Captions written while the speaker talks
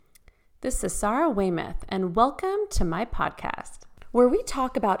This is Sarah Weymouth, and welcome to my podcast, where we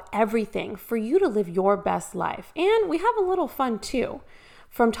talk about everything for you to live your best life. And we have a little fun too.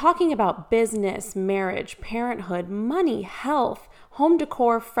 From talking about business, marriage, parenthood, money, health, home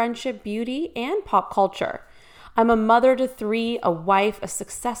decor, friendship, beauty, and pop culture. I'm a mother to 3, a wife, a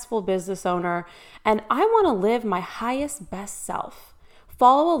successful business owner, and I want to live my highest, best self.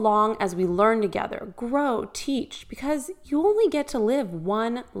 Follow along as we learn together, grow, teach, because you only get to live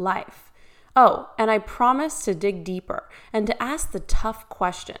one life. Oh, and I promise to dig deeper and to ask the tough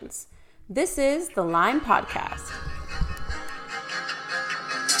questions. This is the Lime Podcast.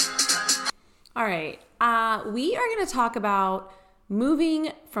 All right, we are going to talk about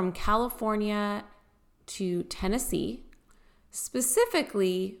moving from California to Tennessee,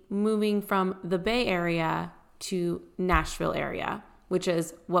 specifically moving from the Bay Area to Nashville area, which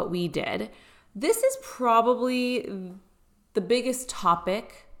is what we did. This is probably the biggest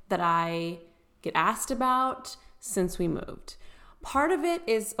topic that I get asked about since we moved. Part of it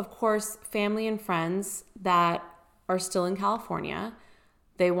is, of course, family and friends that are still in California.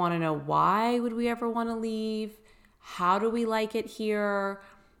 They want to know, why would we ever want to leave? How do we like it here?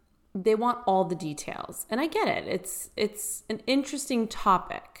 They want all the details. And I get it. It's an interesting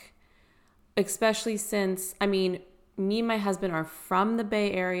topic, especially since, me and my husband are from the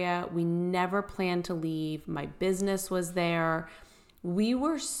Bay Area. We never planned to leave. My business was there. We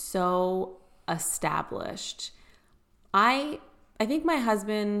were so established. I think my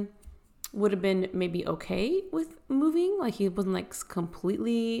husband would have been maybe okay with moving. Like, he wasn't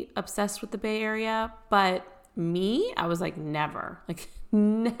completely obsessed with the Bay Area. But me, I was never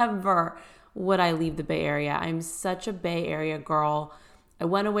would I leave the Bay Area. I'm such a Bay Area girl. I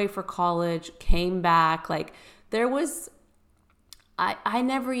went away for college, came back. I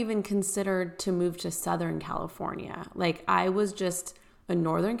never even considered to move to Southern California. I was just a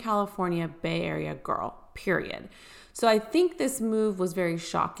Northern California Bay Area girl, period. So I think this move was very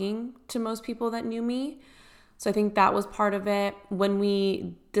shocking to most people that knew me. So I think that was part of it. When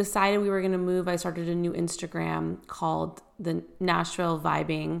we decided we were going to move, I started a new Instagram called the Nashville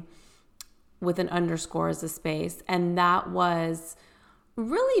Vibing with an underscore as a space. And that was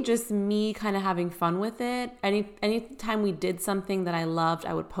really just me kind of having fun with it. Anytime we did something that I loved,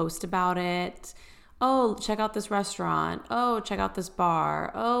 I would post about it. Oh, check out this restaurant. Oh, check out this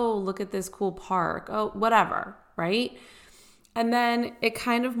bar. Oh, look at this cool park. Oh, whatever, right? And then it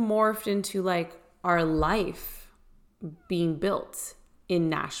kind of morphed into our life being built in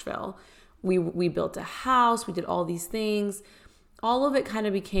Nashville. We built a house. We did all these things. All of it kind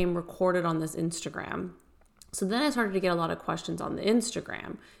of became recorded on this Instagram. So then I started to get a lot of questions on the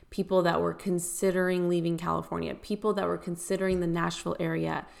Instagram. People that were considering leaving California, people that were considering the Nashville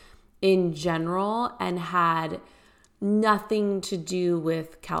area in general and had nothing to do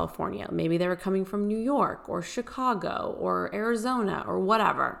with California. Maybe they were coming from New York or Chicago or Arizona or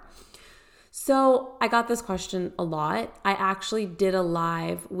whatever. So I got this question a lot. I actually did a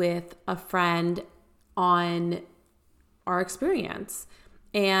live with a friend on our experience.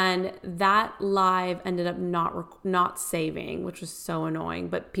 And that live ended up not saving, which was so annoying.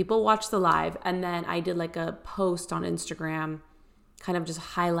 But people watched the live, and then I did a post on Instagram kind of just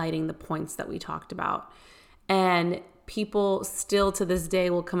highlighting the points that we talked about. And people still to this day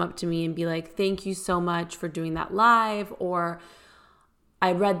will come up to me and be like, thank you so much for doing that live. Or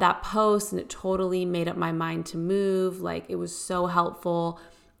I read that post and it totally made up my mind to move. It was so helpful.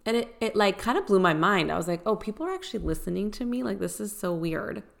 And it kind of blew my mind. I was like, oh, people are actually listening to me? This is so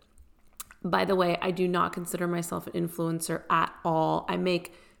weird. By the way, I do not consider myself an influencer at all. I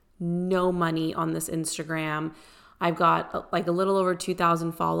make no money on this Instagram. I've got a little over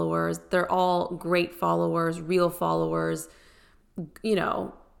 2,000 followers. They're all great followers, real followers.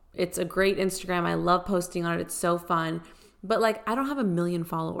 It's a great Instagram. I love posting on it. It's so fun. But I don't have 1 million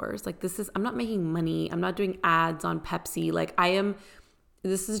followers. I'm not making money. I'm not doing ads on Pepsi.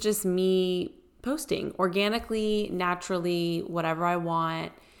 This is just me posting organically, naturally, whatever I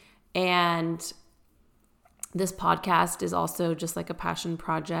want. And this podcast is also just a passion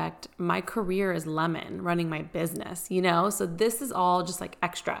project. My career is lemon, running my business, So this is all just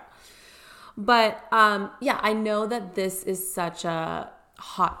extra. But I know that this is such a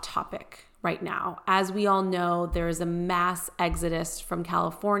hot topic right now. As we all know, there is a mass exodus from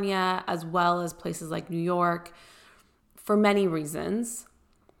California as well as places like New York for many reasons.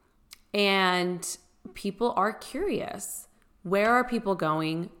 And people are curious. Where are people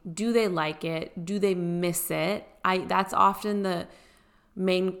going? Do they like it? Do they miss it? That's often the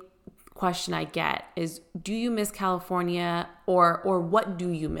main question I get is, do you miss California, or what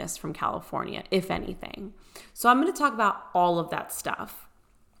do you miss from California, if anything? So I'm going to talk about all of that stuff.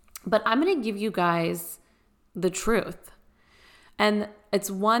 But I'm going to give you guys the truth. And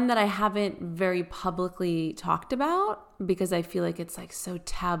it's one that I haven't very publicly talked about because I feel like it's like so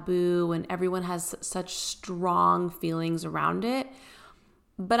taboo and everyone has such strong feelings around it.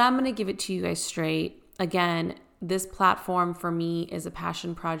 But I'm going to give it to you guys straight. Again, this platform for me is a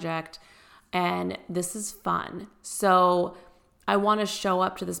passion project and this is fun. So I want to show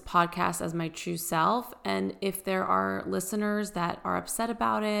up to this podcast as my true self. And if there are listeners that are upset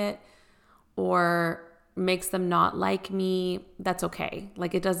about it or makes them not like me, that's okay.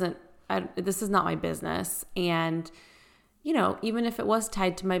 Like this is not my business. And, even if it was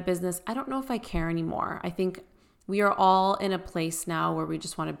tied to my business, I don't know if I care anymore. I think we are all in a place now where we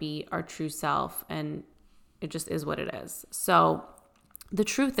just want to be our true self and it just is what it is. So the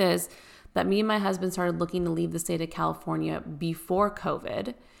truth is that me and my husband started looking to leave the state of California before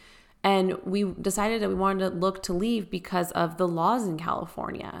COVID. And we decided that we wanted to look to leave because of the laws in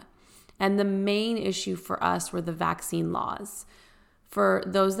California. And the main issue for us were the vaccine laws. For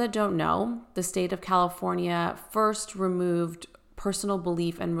those that don't know, the state of California first removed personal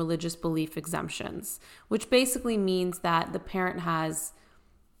belief and religious belief exemptions, which basically means that the parent has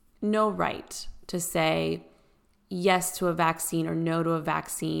no right to say yes to a vaccine or no to a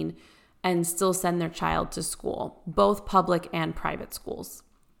vaccine and still send their child to school, both public and private schools.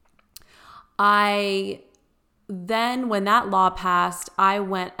 Then when that law passed, I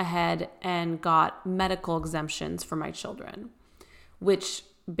went ahead and got medical exemptions for my children, which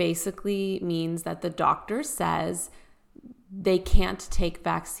basically means that the doctor says they can't take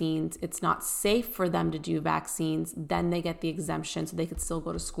vaccines. It's not safe for them to do vaccines. Then they get the exemption so they could still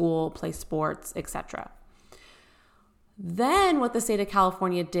go to school, play sports, etc. Then what the state of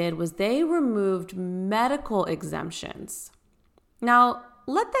California did was they removed medical exemptions. Now,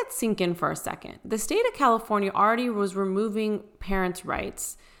 let that sink in for a second. The state of California already was removing parents'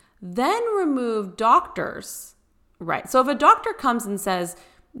 rights, then removed doctors' rights. So if a doctor comes and says,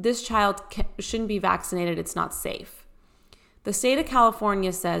 this child shouldn't be vaccinated, it's not safe, the state of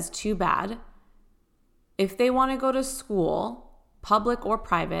California says, too bad. If they want to go to school, public or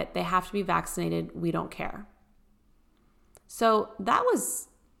private, they have to be vaccinated. We don't care. So that was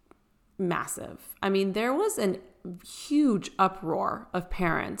massive. I mean, there was a huge uproar of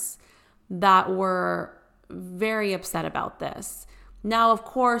parents that were very upset about this. Now, of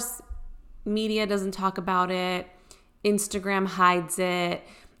course, media doesn't talk about it. Instagram hides it.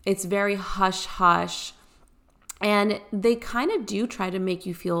 It's very hush-hush. And they kind of do try to make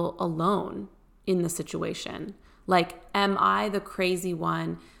you feel alone in the situation. Like, am I the crazy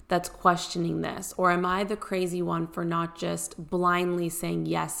one that's questioning this? Or am I the crazy one for not just blindly saying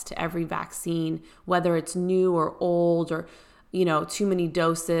yes to every vaccine, whether it's new or old or, too many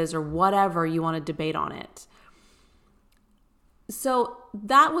doses or whatever you want to debate on it? So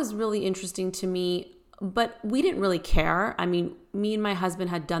that was really interesting to me, but we didn't really care. I mean, me and my husband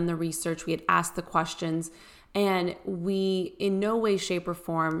had done the research. We had asked the questions and we in no way, shape or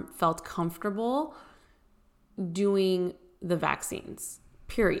form felt comfortable doing the vaccines.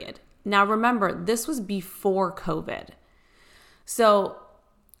 Period. Now, remember, this was before COVID. So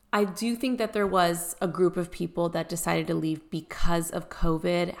I do think that there was a group of people that decided to leave because of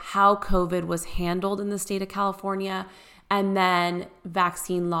COVID, how COVID was handled in the state of California, and then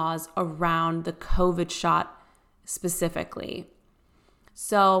vaccine laws around the COVID shot specifically.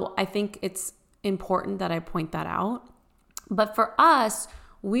 So I think it's important that I point that out. But for us,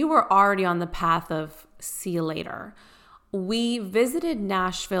 we were already on the path of see you later. We visited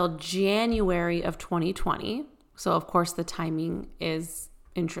Nashville January of 2020. So, of course, the timing is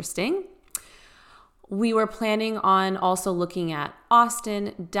interesting. We were planning on also looking at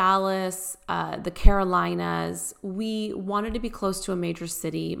Austin, Dallas, the Carolinas. We wanted to be close to a major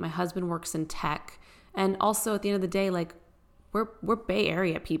city. My husband works in tech. And also at the end of the day, like we're Bay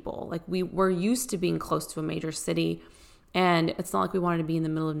Area people. Like we're used to being close to a major city. And it's not like we wanted to be in the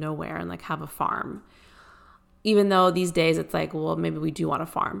middle of nowhere and like have a farm. Even though these days it's like, well, maybe we do want a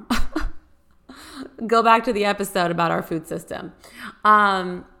farm. Go back to the episode about our food system.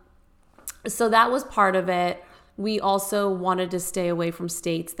 So that was part of it. We also wanted to stay away from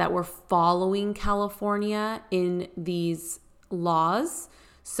states that were following California in these laws.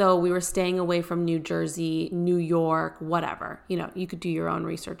 So we were staying away from New Jersey, New York, whatever. You could do your own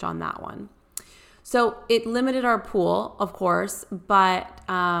research on that one. So it limited our pool, of course, but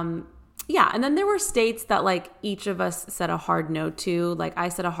yeah. And then there were states that like each of us said a hard no to. Like I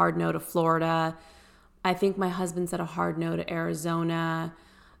said a hard no to Florida. I think my husband said a hard no to Arizona.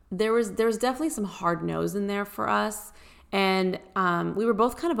 There was definitely some hard no's in there for us. And we were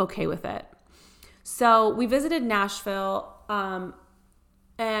both kind of okay with it. So we visited Nashville.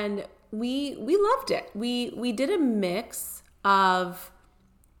 And we loved it. We did a mix of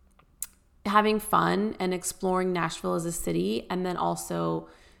having fun and exploring Nashville as a city, and then also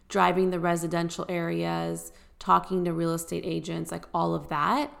driving the residential areas, talking to real estate agents, like all of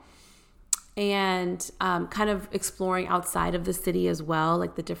that. And kind of exploring outside of the city as well,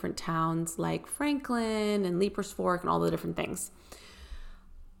 like the different towns like Franklin and Leapers Fork and all the different things.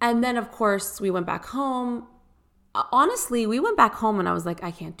 And then, of course, we went back home. Honestly, we went back home and I was like,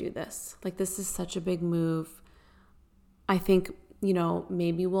 I can't do this. Like, this is such a big move. I think,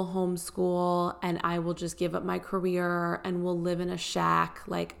 maybe we'll homeschool and I will just give up my career and we'll live in a shack.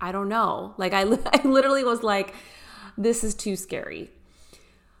 Like, I don't know. Like, I literally was like, this is too scary.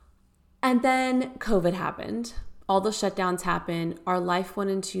 And then COVID happened. All the shutdowns happened. Our life went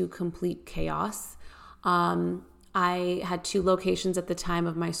into complete chaos. I had 2 locations at the time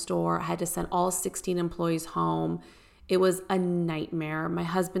of my store. I had to send all 16 employees home. It was a nightmare. My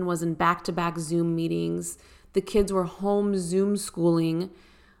husband was in back-to-back Zoom meetings. The kids were home Zoom schooling,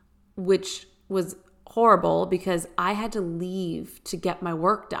 which was horrible because I had to leave to get my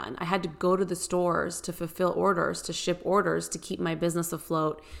work done. I had to go to the stores to fulfill orders, to ship orders, to keep my business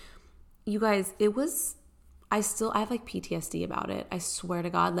afloat. You guys, I have like PTSD about it. I swear to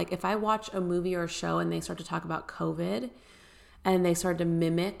God, like if I watch a movie or a show and they start to talk about COVID and they start to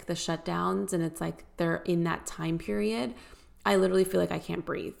mimic the shutdowns and it's like they're in that time period, I literally feel like I can't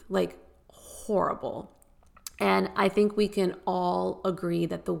breathe, like horrible. And I think we can all agree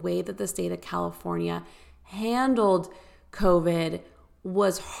that the way that the state of California handled COVID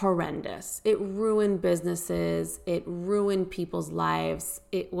was horrendous. It ruined businesses. It ruined people's lives.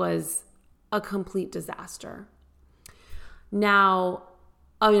 It was a complete disaster. Now,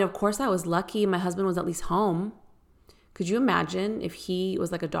 of course I was lucky. My husband was at least home. Could you imagine if he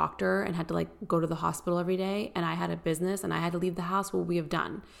was like a doctor and had to like go to the hospital every day and I had a business and I had to leave the house? What would we have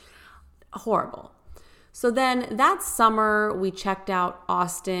done? Horrible. So then that summer we checked out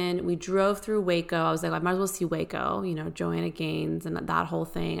Austin. We drove through Waco. I was like, I might as well see Waco, Joanna Gaines and that whole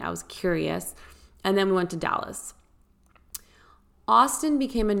thing. I was curious. And then we went to Dallas. Austin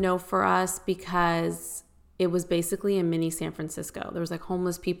became a no for us because it was basically a mini San Francisco. There was like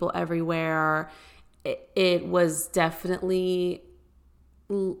homeless people everywhere. It was definitely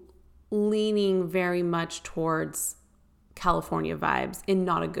leaning very much towards California vibes in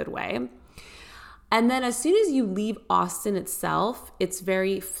not a good way. And then as soon as you leave Austin itself, it's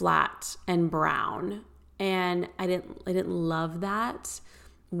very flat and brown. And I didn't love that.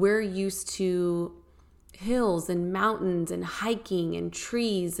 We're used to hills and mountains and hiking and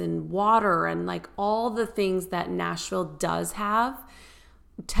trees and water and like all the things that Nashville does have,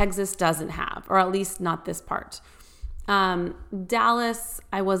 Texas doesn't have, or at least not this part. Dallas,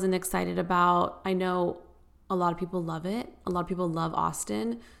 I wasn't excited about. I know a lot of people love it. A lot of people love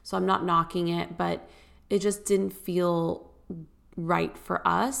Austin, so I'm not knocking it, but it just didn't feel right for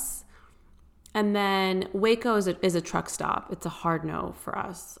us. And then Waco is a truck stop. It's a hard no for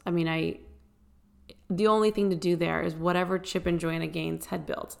us. The only thing to do there is whatever Chip and Joanna Gaines had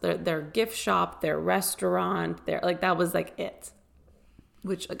built. Their gift shop, their restaurant, that was like it,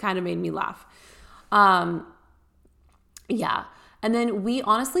 which kind of made me laugh. Yeah. And then we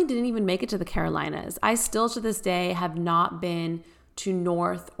honestly didn't even make it to the Carolinas. I still to this day have not been to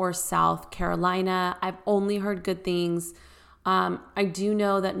North or South Carolina. I've only heard good things. I do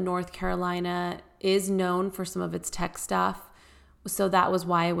know that North Carolina is known for some of its tech stuff. So that was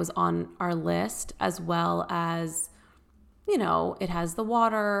why it was on our list, as well as, it has the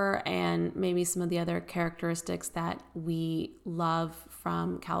water and maybe some of the other characteristics that we love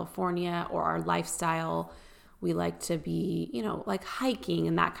from California or our lifestyle. We like to be, like hiking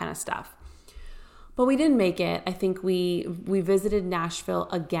and that kind of stuff. But we didn't make it. I think we visited Nashville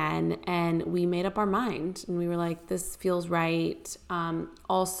again and we made up our mind and we were like, this feels right.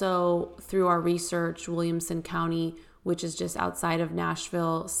 Also, through our research, Williamson County, which is just outside of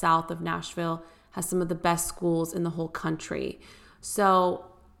Nashville, south of Nashville, has some of the best schools in the whole country. So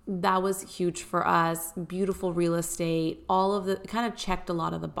that was huge for us. Beautiful real estate, kind of checked a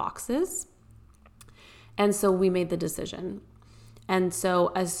lot of the boxes. And so we made the decision. And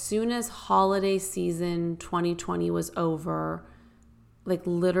so as soon as holiday season 2020 was over, like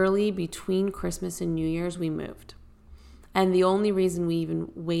literally between Christmas and New Year's, we moved. And the only reason we even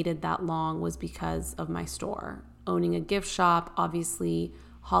waited that long was because of my store. Owning a gift shop, obviously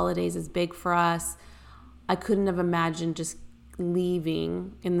holidays is big for us. I couldn't have imagined just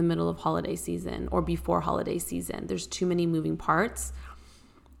leaving in the middle of holiday season or before holiday season. There's too many moving parts.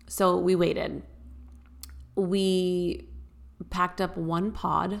 So we waited. We packed up one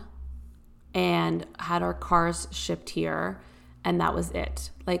pod and had our cars shipped here. and that was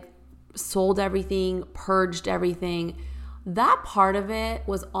it. Like, sold everything, purged everything. That part of it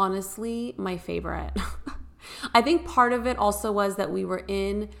was honestly my favorite. I think part of it also was that we were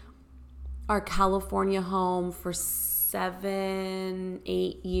in our California home for 7,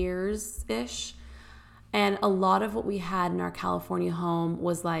 8 years-ish. And a lot of what we had in our California home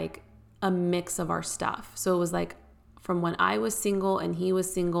was like a mix of our stuff. So it was like from when I was single and he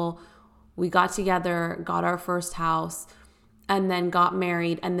was single, we got together, got our first house, and then got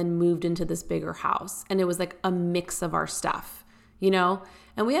married and then moved into this bigger house. And it was like a mix of our stuff, you know?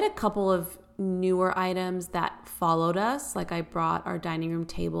 And we had a couple of newer items that followed us. Like, I brought our dining room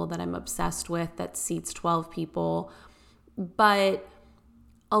table that I'm obsessed with that seats 12 people. But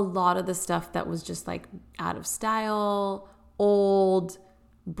a lot of the stuff that was just like out of style, old,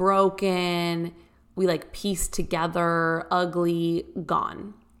 broken, we like pieced together, ugly,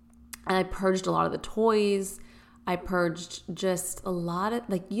 gone. And I purged a lot of the toys. I purged just a lot of,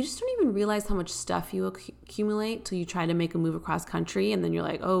 like, you just don't even realize how much stuff you accumulate till you try to make a move across country. And then you're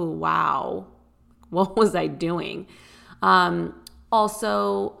like, oh, wow, what was I doing?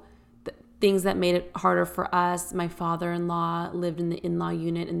 Also, things that made it harder for us, my father-in-law lived in the in-law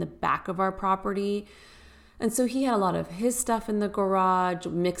unit in the back of our property. And so he had a lot of his stuff in the garage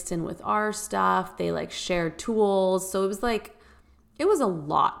mixed in with our stuff. They like shared tools. So it was like, it was a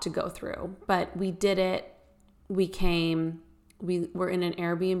lot to go through, but we did it. We were in an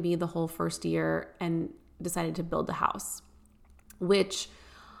Airbnb the whole first year and decided to build a house, which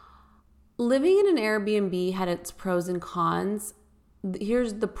living in an Airbnb had its pros and cons.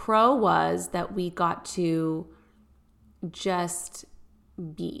 Here's the pro was that we got to just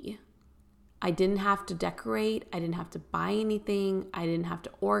be. I didn't have to decorate. I didn't have to buy anything. I didn't have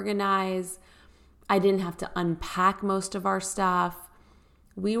to organize. I didn't have to unpack most of our stuff.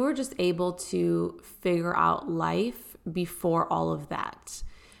 We were just able to figure out life before all of that.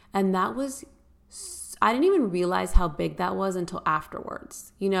 And that was, I didn't even realize how big that was until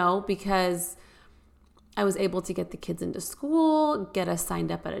afterwards, you know, because I was able to get the kids into school, get us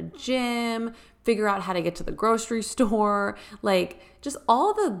signed up at a gym, figure out how to get to the grocery store, like just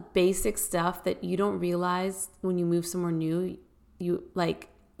all the basic stuff that you don't realize when you move somewhere new. You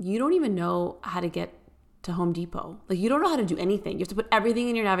don't even know how to get to Home Depot. Like, you don't know how to do anything. You have to put everything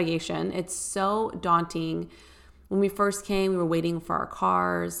in your navigation. It's so daunting. When we first came, we were waiting for our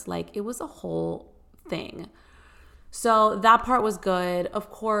cars. Like, it was a whole thing. So that part was good.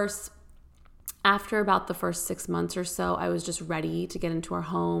 Of course, after about the first 6 months or so, I was just ready to get into our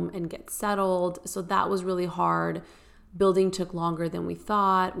home and get settled. So that was really hard. Building took longer than we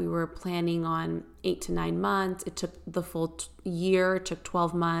thought. We were planning on 8 to 9 months. It took the full year. It took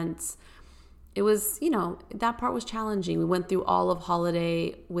 12 months. It was, that part was challenging. We went through all of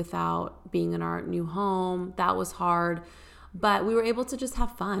holiday without being in our new home. That was hard. But we were able to just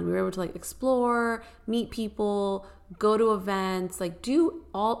have fun. We were able to explore, meet people, go to events, do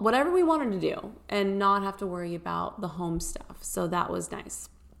whatever we wanted to do and not have to worry about the home stuff. So that was nice.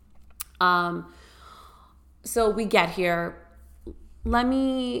 So we get here. Let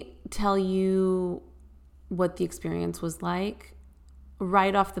me tell you what the experience was like.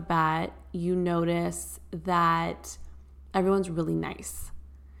 Right off the bat, you notice that everyone's really nice.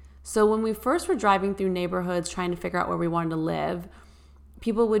 So when we first were driving through neighborhoods trying to figure out where we wanted to live,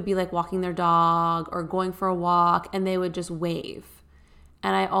 people would be walking their dog or going for a walk and they would just wave.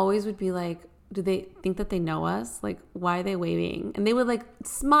 And I always would be like, do they think that they know us? Why are they waving? And they would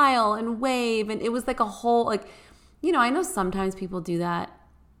smile and wave. And it was a whole, I know sometimes people do that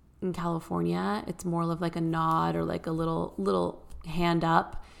in California. It's more of a nod or a little hand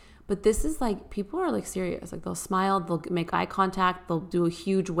up. But this is people are serious. They'll smile, they'll make eye contact, they'll do a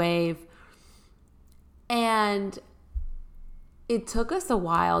huge wave. And it took us a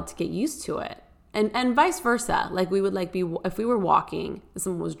while to get used to it. And vice versa. We would be, if we were walking and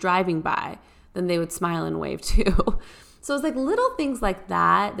someone was driving by, then they would smile and wave too. So it's little things like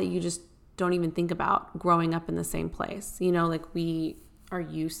that you just don't even think about growing up in the same place. We are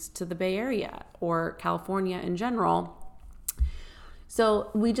used to the Bay Area or California in general.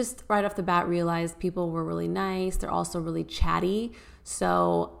 So we just right off the bat realized people were really nice. They're also really chatty.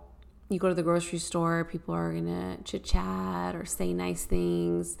 So you go to the grocery store, people are going to chit chat or say nice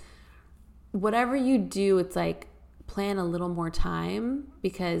things. Whatever you do, it's plan a little more time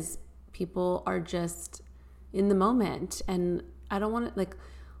because people are just in the moment. And I don't want to,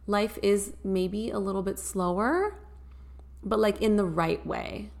 life is maybe a little bit slower, but in the right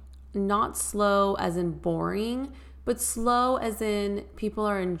way. Not slow as in boring, but slow as in people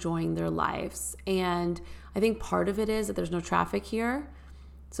are enjoying their lives. And I think part of it is that there's no traffic here.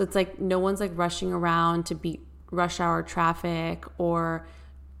 So it's no one's rushing around to beat rush hour traffic or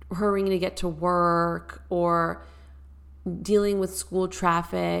hurrying to get to work or dealing with school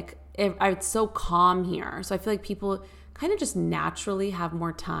traffic. It's so calm here. So I feel like people kind of just naturally have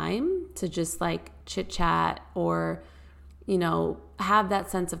more time to just like chit chat or, have that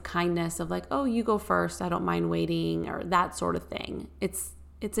sense of kindness of like, oh, you go first, I don't mind waiting, or that sort of thing. It's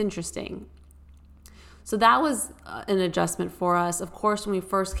interesting. So that was an adjustment for us. Of course, when we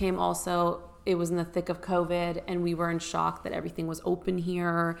first came also, it was in the thick of COVID and we were in shock that everything was open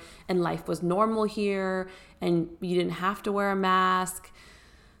here and life was normal here and you didn't have to wear a mask.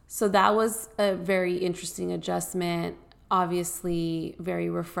 So that was a very interesting adjustment. Obviously, very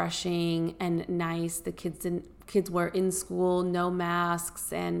refreshing and nice. The kids were in school, no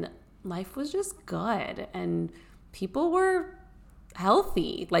masks, and life was just good. And people were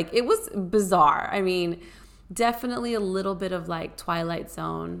healthy. Like, it was bizarre. I mean, definitely a little bit of like Twilight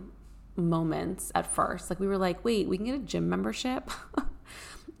Zone moments at first. Like, we were like, wait, we can get a gym membership?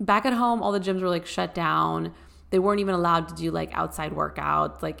 Back at home, all the gyms were like shut down. They weren't even allowed to do like outside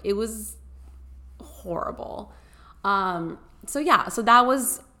workouts. Like, it was horrible. So that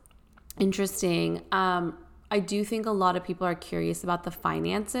was interesting. I do think a lot of people are curious about the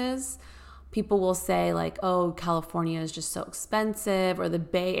finances. People will say like, oh, California is just so expensive, or the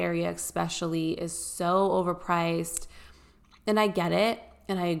Bay Area especially is so overpriced. And I get it,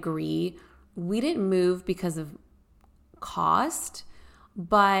 and I agree. We didn't move because of cost,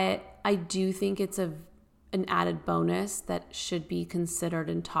 but I do think it's an added bonus that should be considered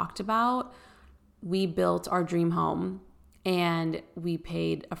and talked about. We built our dream home and we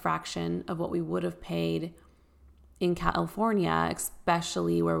paid a fraction of what we would have paid in California,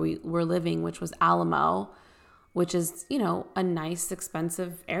 especially where we were living, which was Alamo, which is, a nice,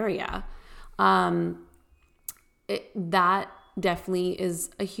 expensive area. That definitely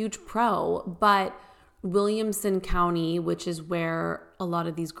is a huge pro, but Williamson County, which is where a lot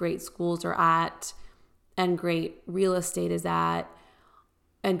of these great schools are at and great real estate is at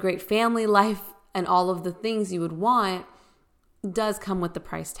and great family life and all of the things you would want, does come with the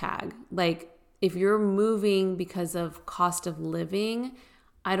price tag. Like, if you're moving because of cost of living,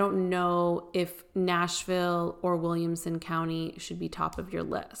 I don't know if Nashville or Williamson County should be top of your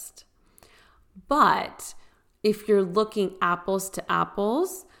list. But if you're looking apples to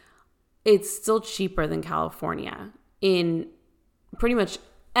apples, it's still cheaper than California in pretty much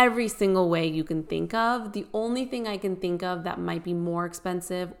every single way you can think of. The only thing I can think of that might be more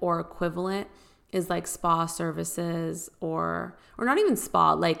expensive or equivalent is like spa services or not even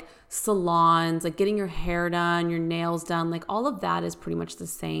spa, like salons, like getting your hair done, your nails done, like all of that is pretty much the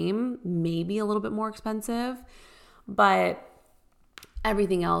same, maybe a little bit more expensive, but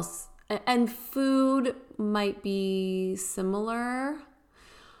everything else and food might be similar,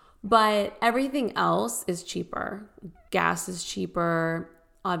 but everything else is cheaper. Gas is cheaper.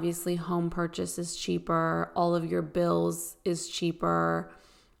 Obviously, home purchase is cheaper. All of your bills is cheaper.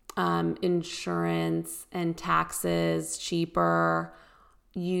 Insurance and taxes cheaper.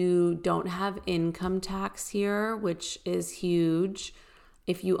 You don't have income tax here, which is huge.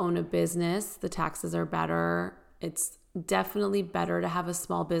 If you own a business, the taxes are better. It's definitely better to have a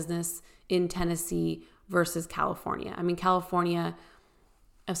small business in Tennessee versus California. I mean, California,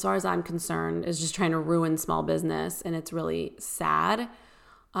 as far as I'm concerned, is just trying to ruin small business, and it's really sad.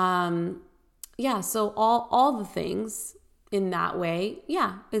 So all the things in that way,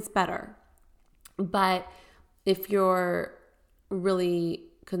 it's better. But if you're really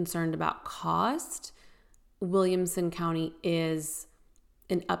concerned about cost, Williamson County is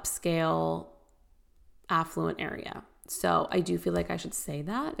an upscale, affluent area. So I do feel like I should say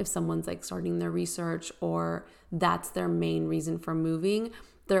that if someone's like starting their research or that's their main reason for moving.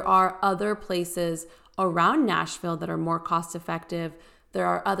 There are other places around Nashville that are more cost effective. There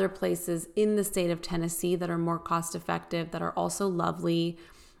are other places in the state of Tennessee that are more cost effective, that are also lovely.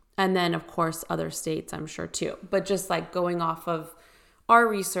 And then, of course, other states, I'm sure, too. But just like going off of our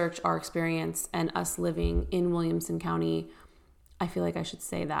research, our experience, and us living in Williamson County, I feel like I should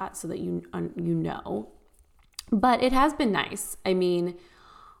say that so that you know. But it has been nice. I mean,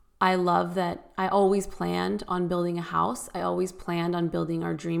 I love that I always planned on building a house. I always planned on building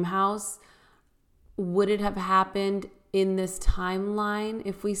our dream house. Would it have happened in this timeline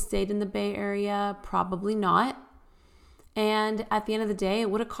if we stayed in the Bay Area? Probably not. And at the end of the day, it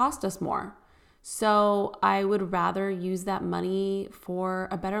would have cost us more. So I would rather use that money for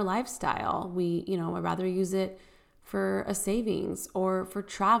a better lifestyle. I'd rather use it for a savings or for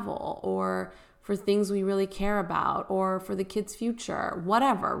travel or for things we really care about or for the kids' future,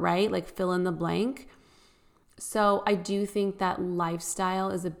 whatever, right? Like fill in the blank. So I do think that lifestyle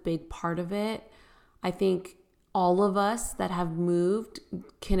is a big part of it. I think all of us that have moved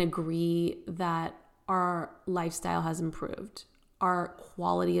can agree that our lifestyle has improved, our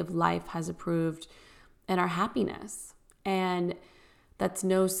quality of life has improved, and our happiness. And that's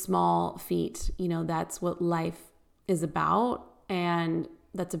no small feat. You know, that's what life is about, and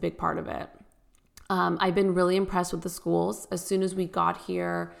that's a big part of it. I've been really impressed with the schools. As soon as we got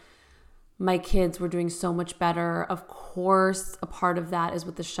here, my kids were doing so much better. Of course, a part of that is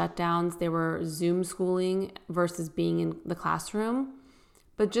with the shutdowns. They were Zoom schooling versus being in the classroom.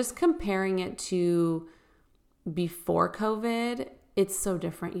 But just comparing it to before COVID, it's so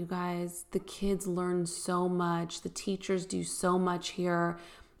different, you guys. The kids learn so much. The teachers do so much here,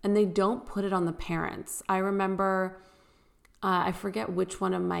 and they don't put it on the parents. I remember, I forget which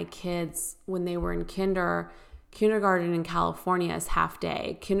one of my kids, when they were in kindergarten in California is half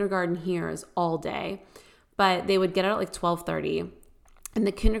day. Kindergarten here is all day. But they would get out at like 12:30. And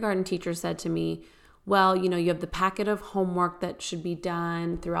the kindergarten teacher said to me, well, you know, you have the packet of homework that should be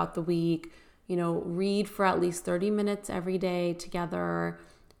done throughout the week. You know, read for at least 30 minutes every day together.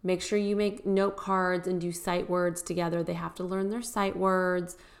 Make sure you make note cards and do sight words together. They have to learn their sight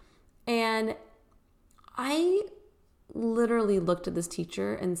words. And I literally looked at this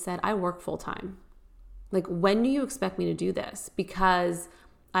teacher and said, I work full time. Like, when do you expect me to do this? Because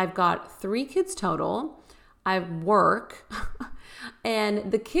I've got 3 kids total. I work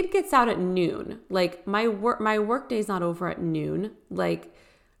and the kid gets out at noon. Like, my work day's not over at noon. Like,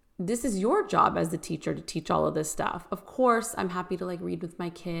 this is your job as the teacher to teach all of this stuff. Of course, I'm happy to like read with my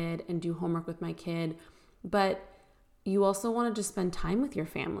kid and do homework with my kid, but you also want to just spend time with your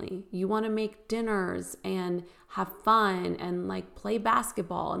family. You want to make dinners and have fun and like play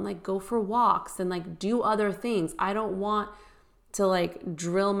basketball and like go for walks and like do other things. I don't want to like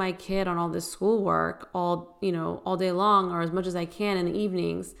drill my kid on all this schoolwork all day long or as much as I can in the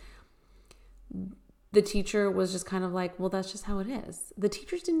evenings. The teacher was just kind of like, well, that's just how it is. The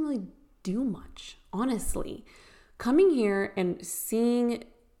teachers didn't really do much, honestly. Coming here and seeing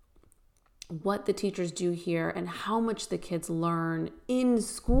what the teachers do here and how much the kids learn in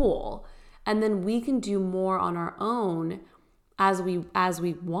school, and then we can do more on our own as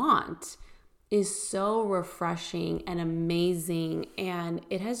we want, is so refreshing and amazing. And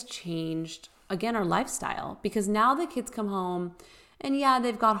it has changed, again, our lifestyle, because now the kids come home and yeah,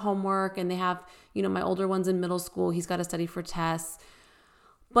 they've got homework and they have, my older one's in middle school. He's got to study for tests,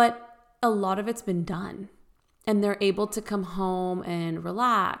 but a lot of it's been done. And they're able to come home and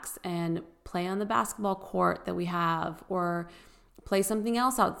relax and play on the basketball court that we have, or play something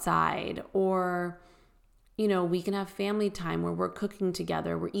else outside, or, we can have family time where we're cooking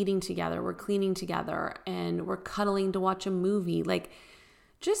together, we're eating together, we're cleaning together, and we're cuddling to watch a movie. Like,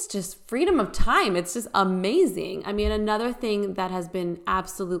 just freedom of time. It's just amazing. I mean, another thing that has been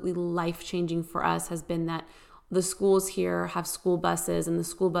absolutely life-changing for us has been that the schools here have school buses, and the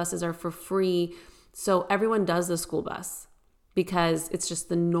school buses are for free. So everyone does the school bus because it's just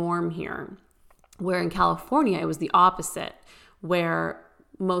the norm here. Where in California, it was the opposite, where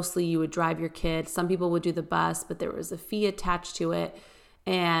mostly you would drive your kid. Some people would do the bus, but there was a fee attached to it.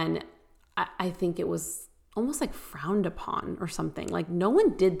 And I think it was almost like frowned upon or something. Like, no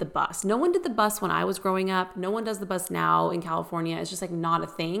one did the bus. No one did the bus when I was growing up. No one does the bus now in California. It's just like not a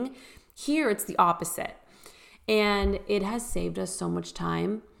thing. Here, it's the opposite. And it has saved us so much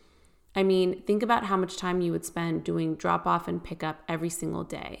time. I mean, think about how much time you would spend doing drop off and pick up every single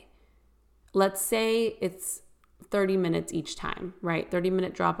day. Let's say it's 30 minutes each time, right?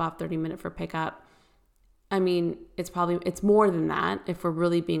 30-minute drop off, 30-minute for pickup. I mean, it's more than that if we're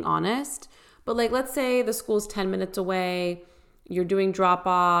really being honest. But like, let's say the school's 10 minutes away, you're doing drop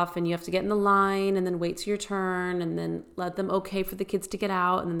off and you have to get in the line and then wait till your turn and then let them okay for the kids to get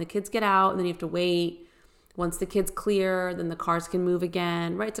out, and then the kids get out and then you have to wait. Once the kids clear, then the cars can move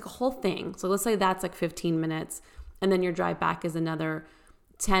again, right? It's like a whole thing. So let's say that's like 15 minutes and then your drive back is another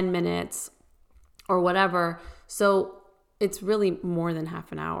 10 minutes or whatever. So it's really more than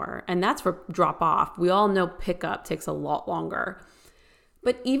half an hour, and that's for drop off. We all know pickup takes a lot longer.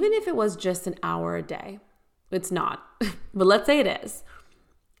 But even if it was just an hour a day, it's not, but let's say it is.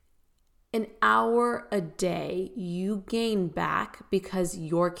 An hour a day you gain back because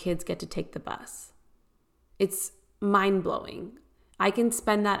your kids get to take the bus. It's mind-blowing. I can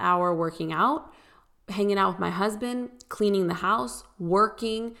spend that hour working out, hanging out with my husband, cleaning the house,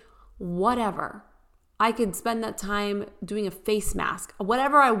 working, whatever. I could spend that time doing a face mask,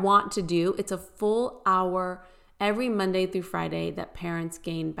 whatever I want to do. It's a full hour every Monday through Friday that parents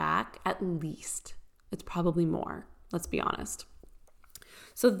gain back, at least. It's probably more, let's be honest.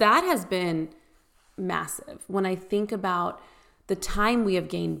 So that has been massive. When I think about the time we have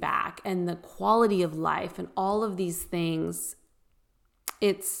gained back and the quality of life and all of these things,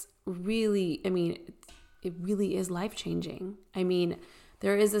 it's really, it really is life-changing.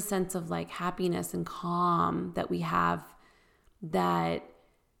 There is a sense of like happiness and calm that we have that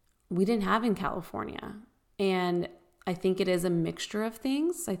we didn't have in California. And I think it is a mixture of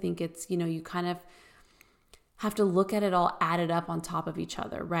things. I think it's, you kind of have to look at it all added up on top of each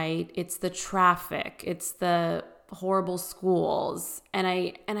other, right? It's the traffic, it's the horrible schools. And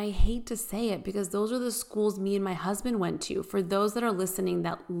I hate to say it because those are the schools me and my husband went to. For those that are listening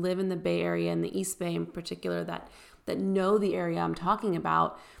that live in the Bay Area and the East Bay in particular, that know the area I'm talking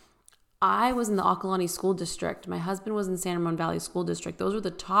about, I was in the Akalani School District. My husband was in San Ramon Valley School District. Those are the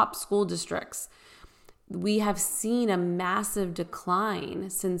top school districts. We have seen a massive decline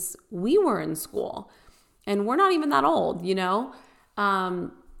since we were in school. And we're not even that old,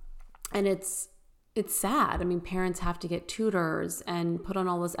 and it's sad. Parents have to get tutors and put on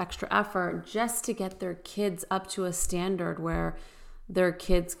all this extra effort just to get their kids up to a standard where their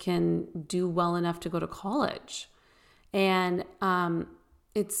kids can do well enough to go to college. And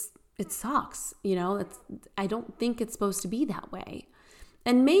it sucks, I don't think it's supposed to be that way.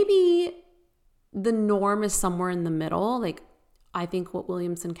 And maybe the norm is somewhere in the middle. Like, I think what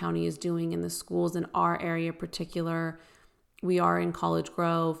Williamson County is doing in the schools in our area in particular, we are in College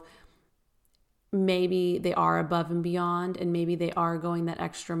Grove, maybe they are above and beyond, and maybe they are going that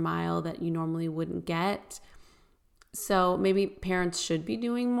extra mile that you normally wouldn't get. So maybe parents should be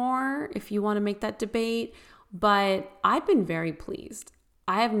doing more if you want to make that debate. But I've been very pleased.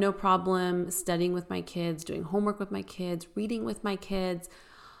 I have no problem studying with my kids, doing homework with my kids, reading with my kids.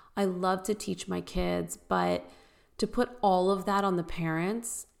 I love to teach my kids, but to put all of that on the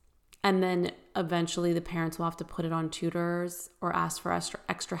parents, and then eventually the parents will have to put it on tutors or ask for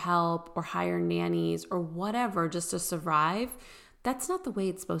extra help or hire nannies or whatever just to survive, that's not the way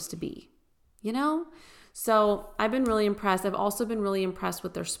it's supposed to be, So I've been really impressed. I've also been really impressed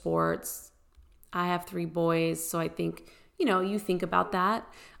with their sports. I have 3 boys, so I think, you think about that.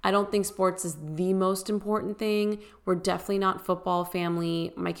 I don't think sports is the most important thing. We're definitely not football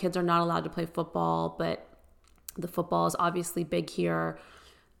family. My kids are not allowed to play football, but the football is obviously big here.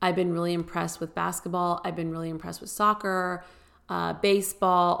 I've been really impressed with basketball. I've been really impressed with soccer,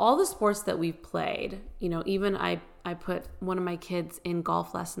 baseball, all the sports that we've played. Even I put one of my kids in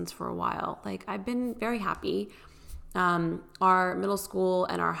golf lessons for a while. Like, I've been very happy. Our middle school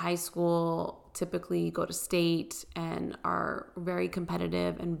and our high school typically go to state and are very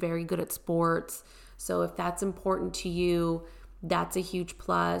competitive and very good at sports. So if that's important to you, that's a huge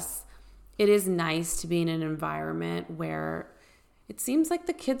plus. It is nice to be in an environment where it seems like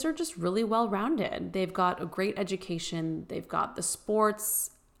the kids are just really well-rounded. They've got a great education. They've got the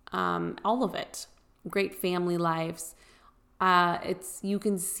sports, all of it. Great family lives. You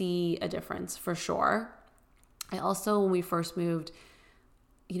can see a difference for sure. I also, when we first moved,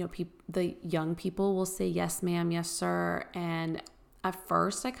 the young people will say, yes, ma'am, yes, sir. And at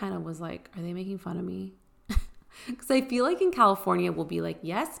first I kind of was like, are they making fun of me? Because I feel like in California we'll be like,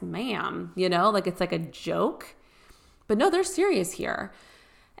 yes, ma'am, like it's like a joke. But no, they're serious here.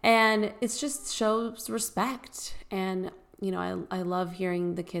 And it just shows respect. And, I love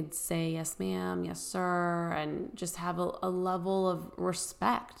hearing the kids say, yes, ma'am, yes, sir, and just have a level of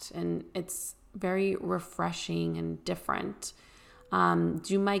respect. And it's very refreshing and different.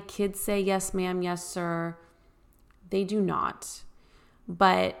 Do my kids say, yes, ma'am, yes, sir? They do not.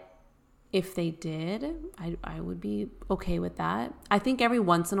 But if they did, I would be okay with that. I think every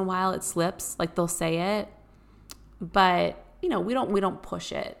once in a while it slips, like they'll say it, but we don't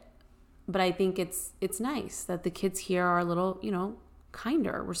push it. But I think it's nice that the kids here are a little,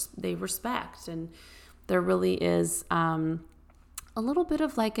 kinder. They respect, and there really is a little bit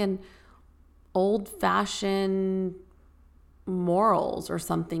of like an old-fashioned morals or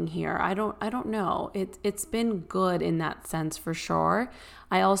something here. I don't know. It's been good in that sense for sure.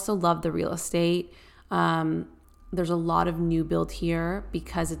 I also love the real estate. There's a lot of new build here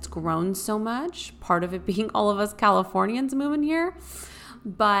because it's grown so much. Part of it being all of us Californians moving here.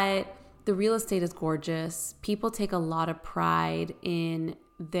 But the real estate is gorgeous. People take a lot of pride in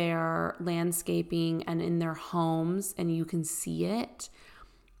their landscaping and in their homes, and you can see it.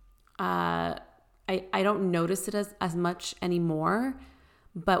 I don't notice it as much anymore,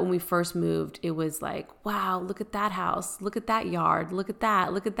 but when we first moved, it was like, wow, look at that house, look at that yard, look at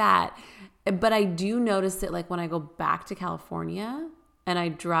that. But I do notice it like when I go back to California and I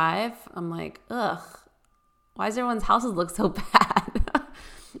drive, I'm like, ugh, why does everyone's houses look so bad?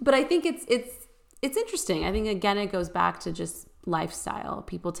 But I think it's interesting. I think, again, it goes back to just lifestyle.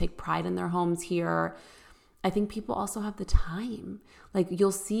 People take pride in their homes here. I think people also have the time. Like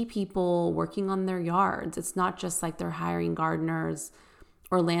you'll see people working on their yards. It's not just like they're hiring gardeners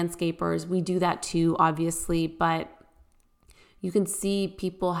or landscapers. We do that too, obviously, but you can see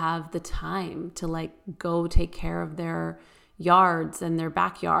people have the time to like go take care of their yards and their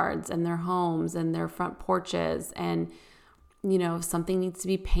backyards and their homes and their front porches. And, you know, if something needs to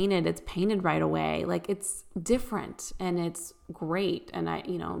be painted, it's painted right away. Like it's different and it's great. And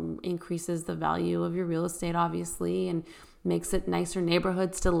increases the value of your real estate, obviously, and makes it nicer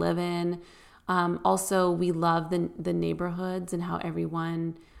neighborhoods to live in. Also, we love the neighborhoods and how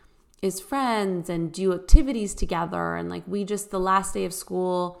everyone is friends and do activities together. And like the last day of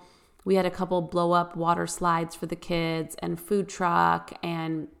school, we had a couple blow up water slides for the kids and food truck,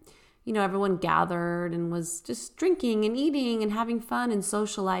 and everyone gathered and was just drinking and eating and having fun and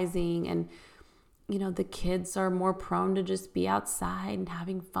socializing. And the kids are more prone to just be outside and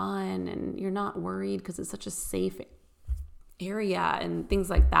having fun, and you're not worried because it's such a safe area and things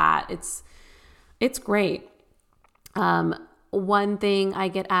like that. It's great. One thing I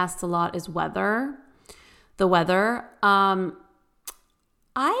get asked a lot is the weather.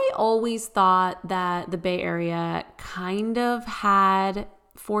 I always thought that the Bay Area kind of had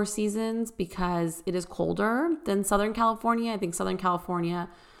 4 seasons because it is colder than Southern California. I think Southern California,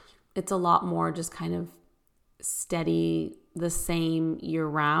 it's a lot more just kind of steady, the same year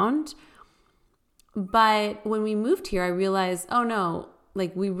round. But when we moved here, I realized, oh no,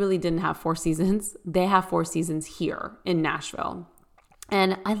 like we really didn't have 4 seasons. They have 4 seasons here in Nashville.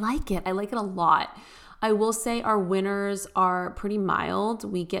 And I like it. I like it a lot. I will say our winters are pretty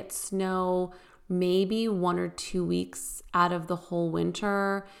mild. We get snow maybe 1 or 2 weeks out of the whole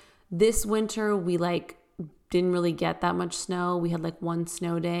winter. This winter, we didn't really get that much snow. We had 1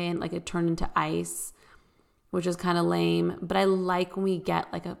 snow day and it turned into ice, which is kind of lame. But I like when we get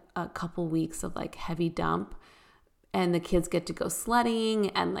a couple weeks of heavy dump. And the kids get to go sledding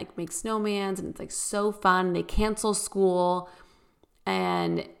and make snowmans, and it's so fun. They cancel school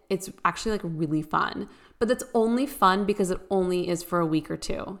and it's actually really fun. But that's only fun because it only is for a week or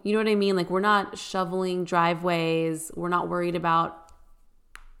 2. You know what I mean? We're not shoveling driveways. We're not worried about,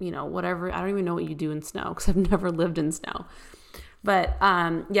 whatever. I don't even know what you do in snow because I've never lived in snow. But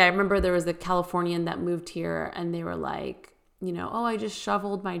I remember there was a Californian that moved here and they were oh, I just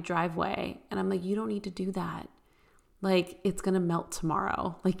shoveled my driveway. And I'm like, you don't need to do that. It's going to melt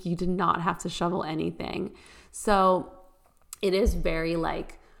tomorrow. You did not have to shovel anything. So it is very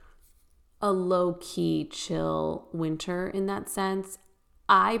a low-key, chill winter in that sense.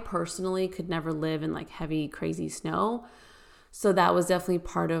 I personally could never live in heavy, crazy snow. So that was definitely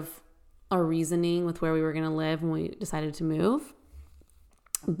part of our reasoning with where we were going to live when we decided to move.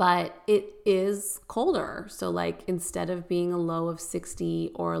 But it is colder. So instead of being a low of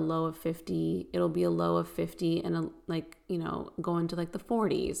 60 or a low of 50, it'll be a low of 50 and go into the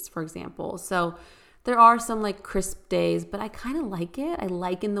 40s, for example. So there are some crisp days, but I kind of like it. I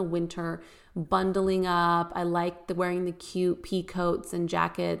like in the winter bundling up. I like wearing the cute pea coats and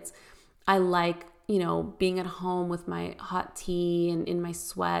jackets. I like, being at home with my hot tea and in my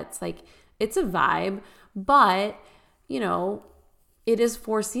sweats. It's a vibe, but it is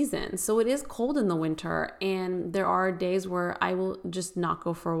 4 seasons. So it is cold in the winter. And there are days where I will just not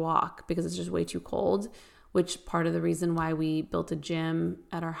go for a walk because it's just way too cold, which part of the reason why we built a gym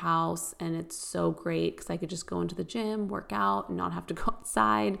at our house. And it's so great because I could just go into the gym, work out, and not have to go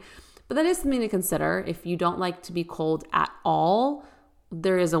outside. But that is something to consider. If you don't like to be cold at all,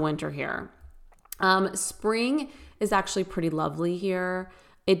 there is a winter here. Spring is actually pretty lovely here.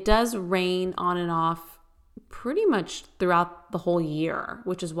 It does rain on and off pretty much throughout the whole year,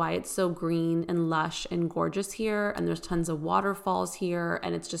 which is why it's so green and lush and gorgeous here. And there's tons of waterfalls here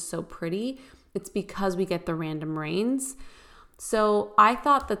and it's just so pretty. It's because we get the random rains. So I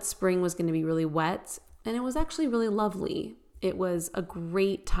thought that spring was going to be really wet, and it was actually really lovely. It was a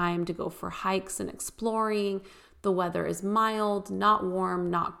great time to go for hikes and exploring. The weather is mild, not warm,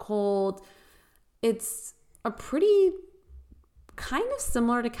 not cold. It's a pretty kind of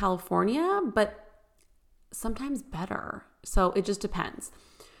similar to California, but sometimes better. So it just depends.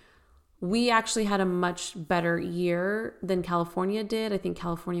 We actually had a much better year than California did. I think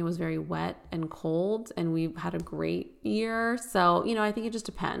California was very wet and cold, and we had a great year. So, I think it just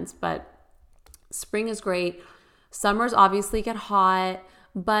depends. But spring is great. Summers obviously get hot,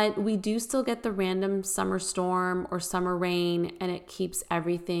 but we do still get the random summer storm or summer rain, and it keeps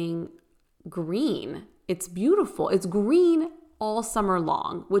everything green. It's beautiful. It's green all summer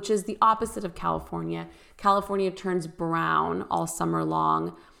long, which is the opposite of California. California turns brown all summer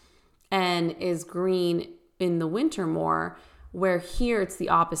long and is green in the winter more, where here it's the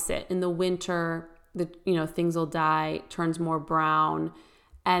opposite. In the winter, things will die, turns more brown.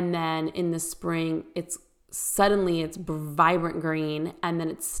 And then in the spring, it's vibrant green, and then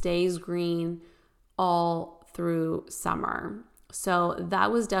it stays green all through summer. So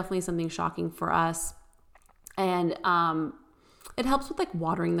that was definitely something shocking for us. And it helps with like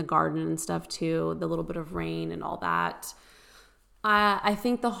watering the garden and stuff too, the little bit of rain and all that. I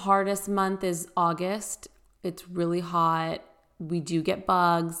think the hardest month is August. It's really hot. We do get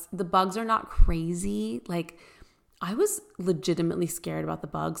bugs. The bugs are not crazy. Like, I was legitimately scared about the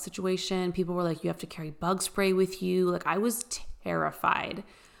bug situation. People were like, you have to carry bug spray with you. Like, I was terrified.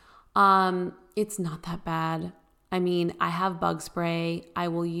 It's not that bad. I mean, I have bug spray I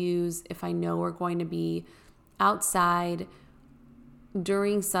will use if I know we're going to be outside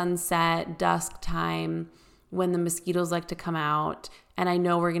during sunset, dusk time, when the mosquitoes like to come out, and I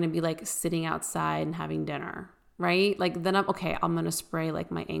know we're going to be like sitting outside and having dinner, right? Like, then I'm going to spray like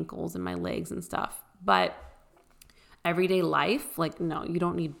my ankles and my legs and stuff. But everyday life, like, no, you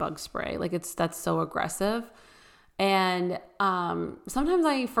don't need bug spray. Like, that's so aggressive. And sometimes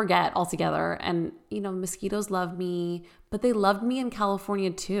I forget altogether. And, mosquitoes love me, but they loved me in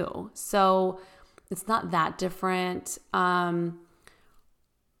California too. So it's not that different.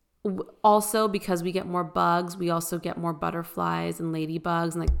 Also, because we get more bugs, we also get more butterflies and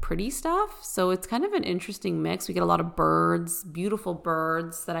ladybugs and like pretty stuff. So it's kind of an interesting mix. We get a lot of birds, beautiful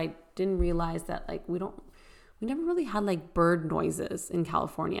birds that I didn't realize that like we never really had like bird noises in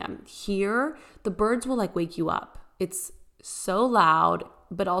California. Here, the birds will like wake you up. It's so loud,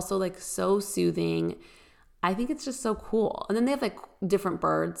 but also like so soothing. I think it's just so cool. And then they have like different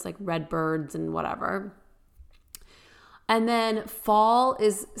birds, like red birds and whatever. And then fall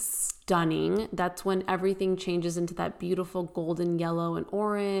is stunning. That's when everything changes into that beautiful golden yellow and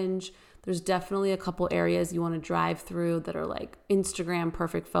orange. There's definitely a couple areas you want to drive through that are like Instagram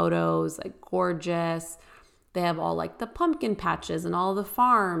perfect photos, like gorgeous. They have all like the pumpkin patches and all the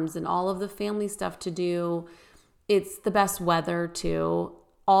farms and all of the family stuff to do. It's the best weather too.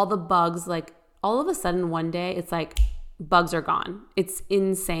 All the bugs, like all of a sudden one day, it's like bugs are gone. It's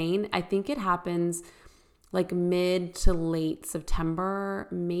insane. I think it happens like mid to late September,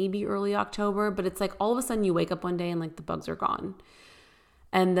 maybe early October, but it's like all of a sudden you wake up one day and like the bugs are gone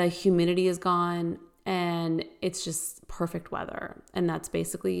and the humidity is gone and it's just perfect weather. And that's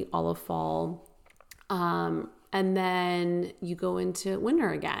basically all of fall. And then you go into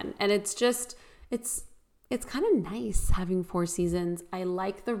winter again, and it's kind of nice having 4 seasons. I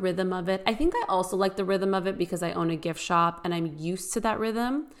like the rhythm of it. I think I also like the rhythm of it because I own a gift shop and I'm used to that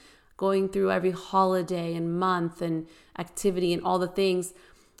rhythm, going through every holiday and month and activity and all the things.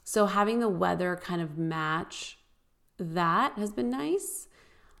 So having the weather kind of match that has been nice.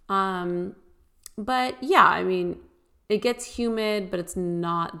 But yeah, I mean, it gets humid, but it's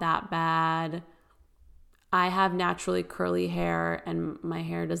not that bad. I have naturally curly hair and my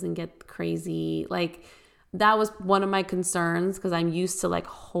hair doesn't get crazy. Like, that was one of my concerns because I'm used to like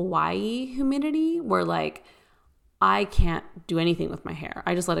Hawaii humidity where like I can't do anything with my hair.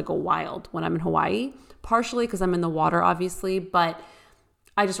 I just let it go wild when I'm in Hawaii, partially because I'm in the water, obviously, but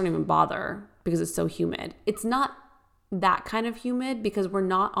I just don't even bother because it's so humid. It's not that kind of humid because we're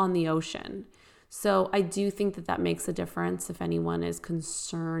not on the ocean. So I do think that makes a difference if anyone is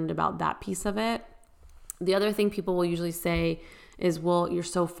concerned about that piece of it. The other thing people will usually say is, well, you're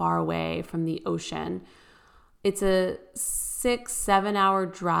so far away from the ocean. It's a 6-7 hour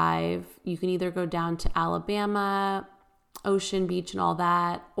drive. You can either go down to Alabama, Ocean Beach and all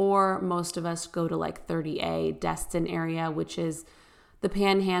that, or most of us go to like 30A, Destin area, which is the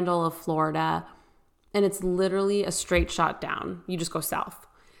panhandle of Florida. And it's literally a straight shot down. You just go south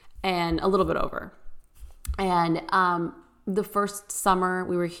and a little bit over. And the first summer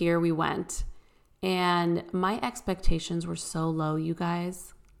we were here, we went. And my expectations were so low, you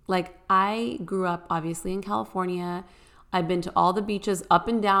guys. Like, I grew up obviously in California. I've been to all the beaches up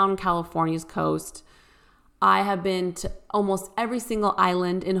and down California's coast. I have been to almost every single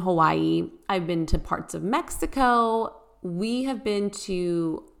island in Hawaii. I've been to parts of Mexico. We have been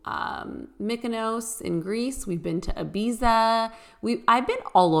to Mykonos in Greece. We've been to Ibiza. I've been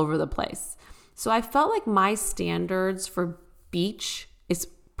all over the place. So I felt like my standards for beach is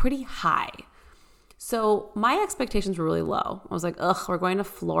pretty high. So my expectations were really low. I was like, ugh, we're going to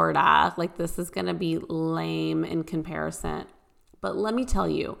Florida. Like, this is going to be lame in comparison. But let me tell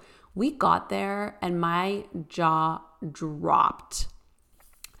you, we got there and my jaw dropped.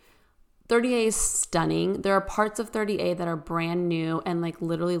 30A is stunning. There are parts of 30A that are brand new and like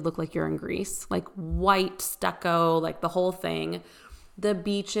literally look like you're in Greece, like white stucco, like the whole thing. The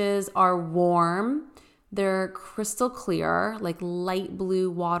beaches are warm. They're crystal clear, like light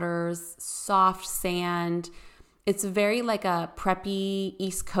blue waters, soft sand. It's very like a preppy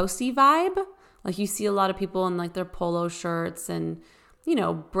East Coasty vibe. Like you see a lot of people in like their polo shirts and, you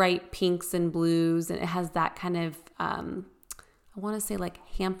know, bright pinks and blues. And it has that kind of, I want to say like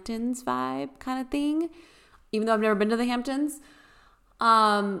Hamptons vibe kind of thing, even though I've never been to the Hamptons.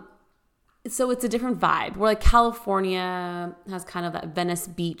 So it's a different vibe. Where like California has kind of that Venice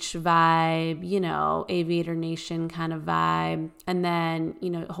Beach vibe, you know, Aviator Nation kind of vibe. And then, you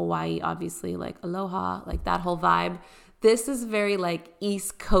know, Hawaii, obviously, like aloha, like that whole vibe. This is very like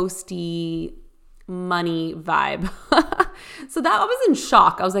East Coasty money vibe. So that I was in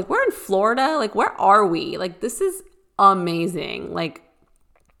shock. I was like, we're in Florida? Like, where are we? Like, this is amazing. Like,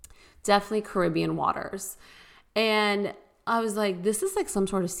 definitely Caribbean waters. And I was like, this is like some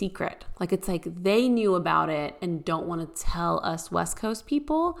sort of secret. Like, it's like they knew about it and don't want to tell us West Coast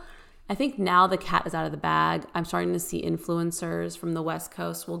people. I think now the cat is out of the bag. I'm starting to see influencers from the West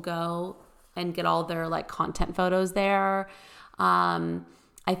Coast will go and get all their like content photos there.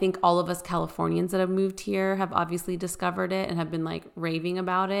 I think all of us Californians that have moved here have obviously discovered it and have been like raving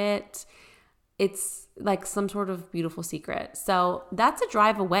about it. It's like some sort of beautiful secret. So that's a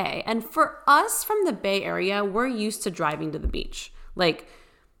drive away. And for us from the Bay Area, we're used to driving to the beach. Like,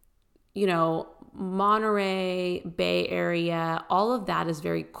 you know, Monterey, Bay Area, all of that is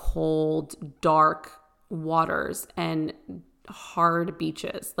very cold, dark waters and hard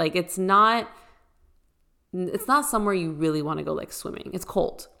beaches. Like it's not somewhere you really want to go like swimming. It's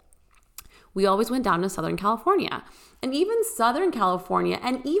cold. We always went down to Southern California. And even Southern California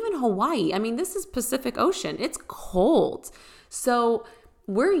and even Hawaii, I mean, this is Pacific Ocean. It's cold. So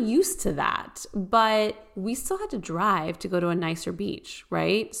we're used to that, but we still had to drive to go to a nicer beach,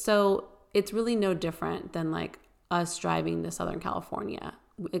 right? So it's really no different than like us driving to Southern California.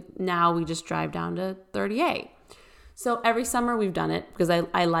 Now we just drive down to 38. So every summer we've done it because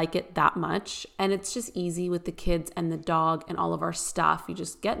I like it that much. And it's just easy with the kids and the dog and all of our stuff. You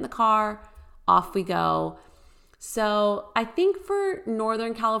just get in the car, off we go. So I think for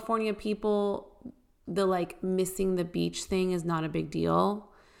Northern California people, the like missing the beach thing is not a big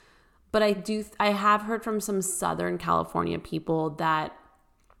deal. But I have heard from some Southern California people that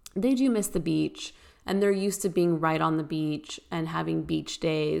they do miss the beach and they're used to being right on the beach and having beach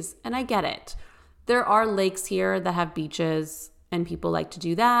days. And I get it. There are lakes here that have beaches and people like to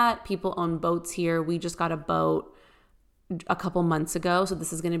do that. People own boats here. We just got a boat a couple months ago. So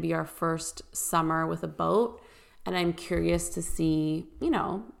this is going to be our first summer with a boat. And I'm curious to see, you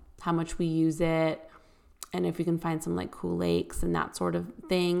know, how much we use it and if we can find some like cool lakes and that sort of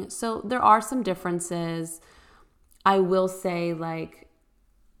thing. So there are some differences. I will say like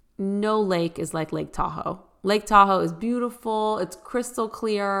no lake is like Lake Tahoe. Lake Tahoe is beautiful. It's crystal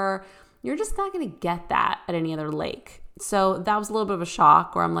clear. You're just not going to get that at any other lake. So that was a little bit of a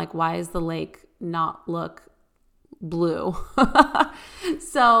shock where I'm like, why is the lake not look blue?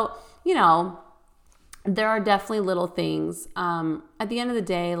 So, you know, there are definitely little things. At the end of the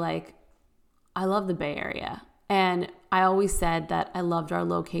day, like, I love the Bay Area. And I always said that I loved our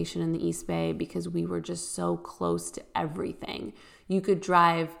location in the East Bay because we were just so close to everything. You could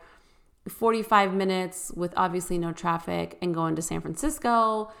drive 45 minutes with obviously no traffic and go into San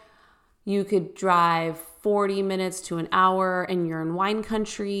Francisco. You could drive 40 minutes to an hour and you're in wine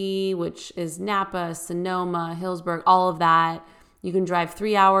country, which is Napa, Sonoma, Hillsburg, all of that. You can drive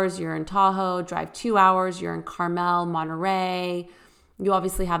 3 hours, you're in Tahoe, drive 2 hours, you're in Carmel, Monterey. You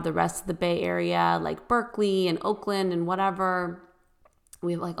obviously have the rest of the Bay Area, like Berkeley and Oakland and whatever.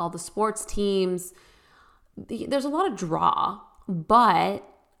 We have like all the sports teams. There's a lot of draw, but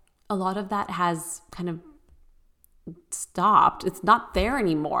a lot of that has kind of stopped. It's not there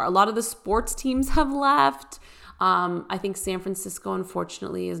anymore. A lot of the sports teams have left. I think San Francisco,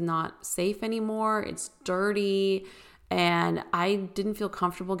 unfortunately, is not safe anymore. It's dirty. And I didn't feel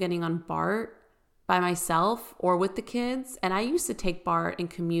comfortable getting on BART by myself or with the kids. And I used to take BART and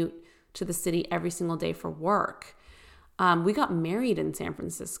commute to the city every single day for work. We got married in San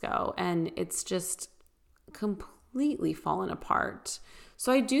Francisco and it's just completely fallen apart.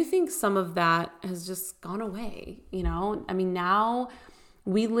 So I do think some of that has just gone away, you know? I mean, now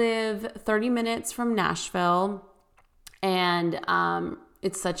we live 30 minutes from Nashville and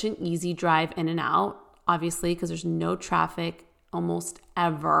it's such an easy drive in and out, obviously, because there's no traffic almost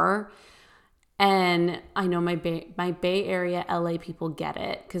ever. And I know my Bay Area LA people get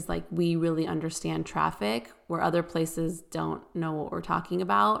it because like we really understand traffic where other places don't know what we're talking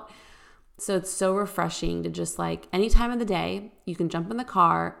about. So it's so refreshing to just like any time of the day, you can jump in the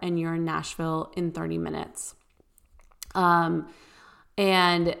car and you're in Nashville in 30 minutes. And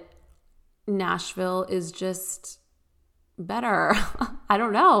Nashville is just better. I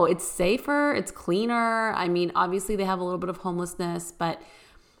don't know. It's safer. It's cleaner. I mean, obviously they have a little bit of homelessness, but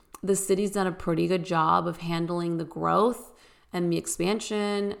the city's done a pretty good job of handling the growth and the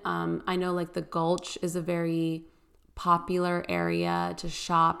expansion. I know like the Gulch is a very popular area to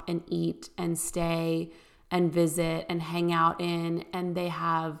shop and eat and stay and visit and hang out in. And they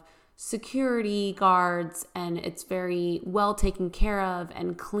have security guards and it's very well taken care of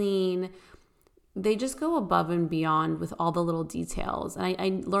and clean. They just go above and beyond with all the little details. And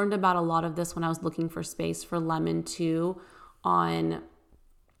I learned about a lot of this when I was looking for space for Lemon too, on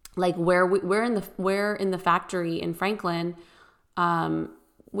like we're in the factory in Franklin,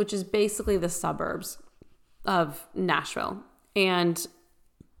 which is basically the suburbs of Nashville. And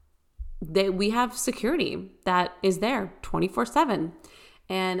we have security that is there 24/7.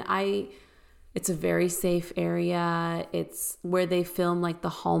 And it's a very safe area. It's where they film like the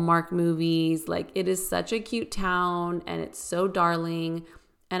Hallmark movies. Like it is such a cute town and it's so darling.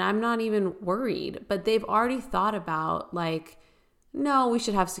 And I'm not even worried, but they've already thought about like, no, we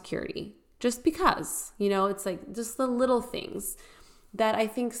should have security just because, it's like just the little things that I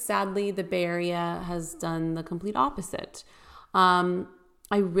think sadly the Bay Area has done the complete opposite.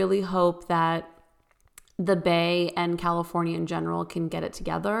 I really hope that the Bay and California in general can get it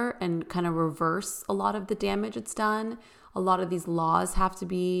together and kind of reverse a lot of the damage it's done. A lot of these laws have to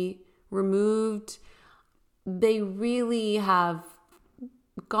be removed. They really have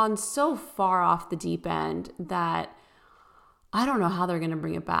gone so far off the deep end that I don't know how they're going to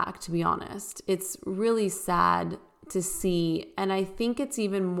bring it back, to be honest. It's really sad to see. And I think it's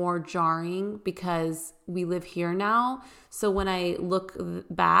even more jarring because we live here now. So when I look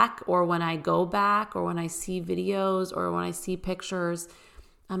back or when I go back or when I see videos or when I see pictures,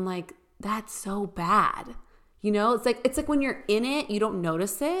 I'm like, that's so bad. It's like when you're in it, you don't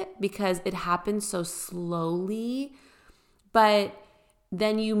notice it because it happens so slowly. But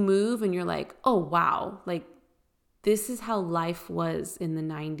then you move and you're like, oh, wow. Like this is how life was in the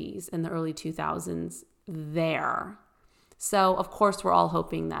 90s and the early 2000s there. So, of course, we're all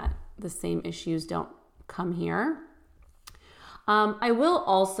hoping that the same issues don't come here. I will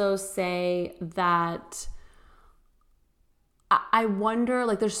also say that I wonder,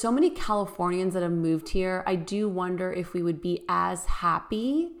 like there's so many Californians that have moved here. I do wonder if we would be as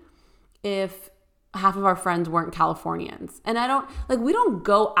happy if half of our friends weren't Californians. And we don't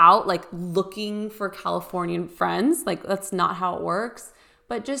go out like looking for Californian friends. Like that's not how it works.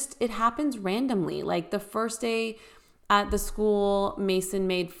 But just it happens randomly. Like the first day at the school, Mason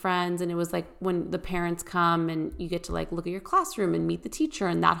made friends, and it was like when the parents come and you get to like look at your classroom and meet the teacher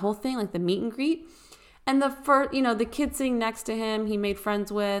and that whole thing, like the meet and greet. And the kid sitting next to him, he made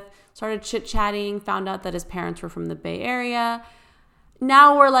friends with, started chit-chatting, found out that his parents were from the Bay Area.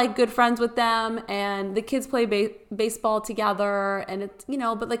 Now we're like good friends with them, and the kids play baseball together, and it's,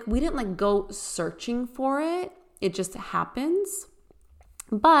 but like we didn't like go searching for it. It just happens.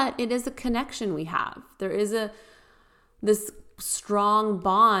 But it is a connection we have. There is this strong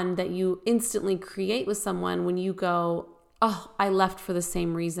bond that you instantly create with someone when you go, oh, I left for the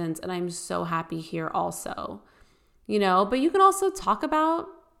same reasons and I'm so happy here also. But you can also talk about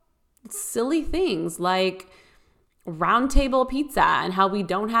silly things like round table pizza and how we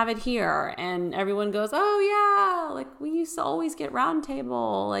don't have it here. And everyone goes, oh yeah, like we used to always get round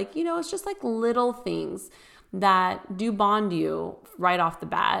table. Like, it's just like little things that do bond you right off the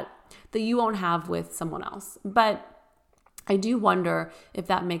bat that you won't have with someone else. But I do wonder if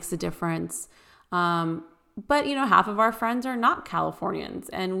that makes a difference. But, half of our friends are not Californians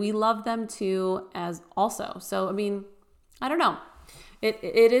and we love them too as also. So, I mean, I don't know. It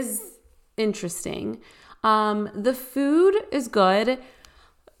is interesting. The food is good.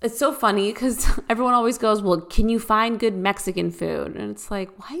 It's so funny because everyone always goes, well, can you find good Mexican food? And it's like,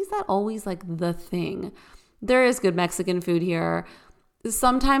 why is that always like the thing? There is good Mexican food here.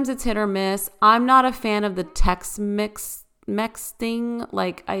 Sometimes it's hit or miss. I'm not a fan of the Tex-Mex thing.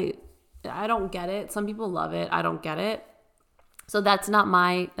 Like I don't get it. Some people love it. I don't get it. So that's not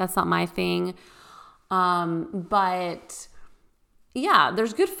my thing. But yeah,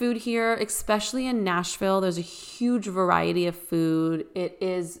 there's good food here, especially in Nashville. There's a huge variety of food. It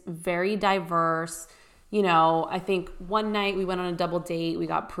is very diverse. I think one night we went on a double date. We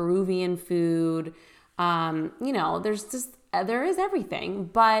got Peruvian food. There is everything.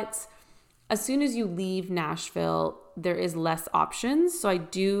 But as soon as you leave Nashville, there is less options. So I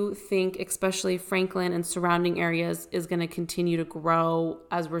do think especially Franklin and surrounding areas is going to continue to grow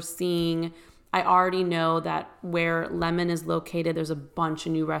as we're seeing. I already know that where Lemon is located, there's a bunch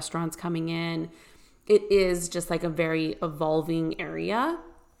of new restaurants coming in. It is just like a very evolving area.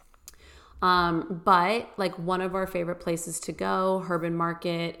 But like one of our favorite places to go, Herban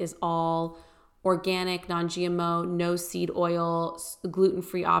Market, is all organic, non-GMO, no seed oil,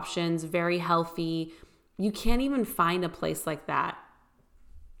 gluten-free options, very healthy. You can't even find a place like that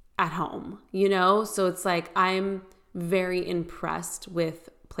at home, you know? So it's like I'm very impressed with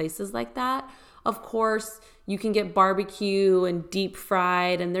places like that. Of course, you can get barbecue and deep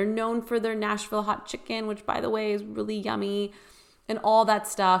fried, and they're known for their Nashville hot chicken, which by the way is really yummy and all that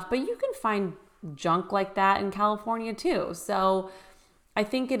stuff. But you can find junk like that in California too. So I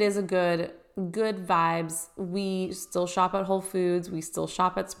think it is a good vibes. We still shop at Whole Foods. We still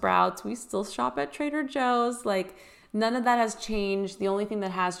shop at Sprouts. We still shop at Trader Joe's. Like none of that has changed. The only thing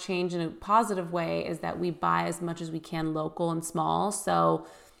that has changed in a positive way is that we buy as much as we can local and small. So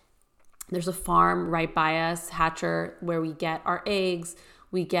there's a farm right by us, Hatcher, where we get our eggs.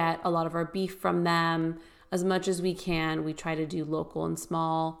 We get a lot of our beef from them. As much as we can, we try to do local and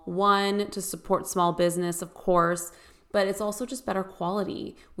small. One, to support small business, of course, but it's also just better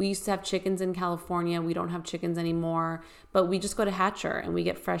quality. We used to have chickens in California. We don't have chickens anymore, but we just go to Hatcher and we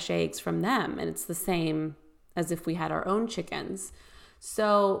get fresh eggs from them. And it's the same as if we had our own chickens.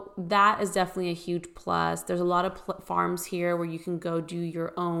 So that is definitely a huge plus. There's a lot of farms here where you can go do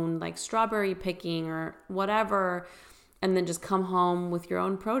your own like strawberry picking or whatever, and then just come home with your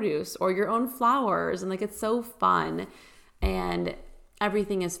own produce or your own flowers. And like, it's so fun and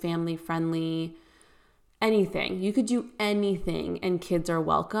everything is family friendly. Anything. You could do anything and kids are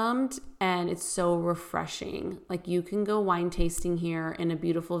welcomed, and it's so refreshing. Like you can go wine tasting here in a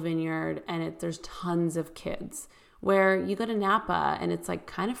beautiful vineyard and there's tons of kids. Where you go to Napa and it's like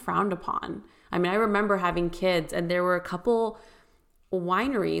kind of frowned upon. I mean, I remember having kids and there were a couple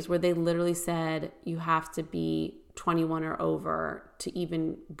wineries where they literally said you have to be 21 or over to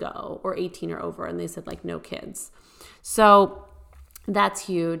even go, or 18 or over. And they said like no kids. So that's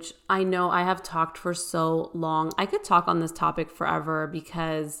huge. I know I have talked for so long. I could talk on this topic forever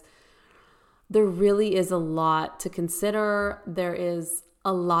because there really is a lot to consider. There is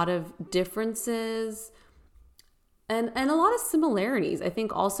a lot of differences and a lot of similarities. I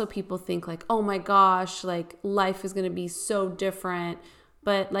think also people think like, oh my gosh, like life is going to be so different.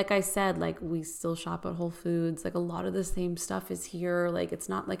 But like I said, like we still shop at Whole Foods. Like a lot of the same stuff is here. Like it's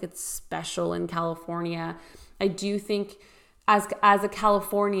not like it's special in California. I do think as a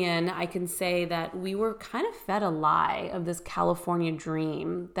Californian, I can say that we were kind of fed a lie of this California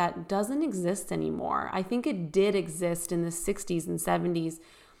dream that doesn't exist anymore. I think it did exist in the 60s and 70s,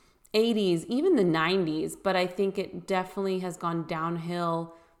 80s, even the 90s, but I think it definitely has gone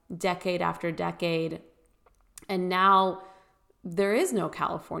downhill decade after decade. And now there is no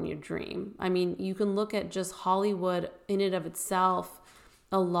California dream. I mean, you can look at just Hollywood in and of itself.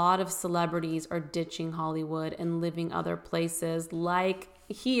 A lot of celebrities are ditching Hollywood and living other places. Like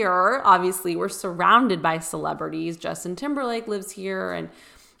here, obviously, we're surrounded by celebrities. Justin Timberlake lives here. And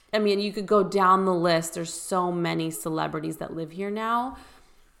I mean, you could go down the list. There's so many celebrities that live here now.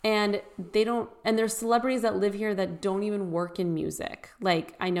 And there's celebrities that live here that don't even work in music.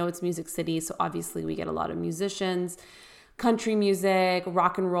 Like, I know it's Music City, so obviously we get a lot of musicians, country music,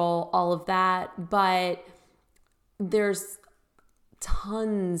 rock and roll, all of that. But there's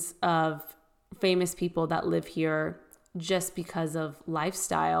tons of famous people that live here just because of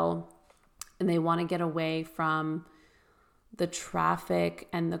lifestyle, and they want to get away from the traffic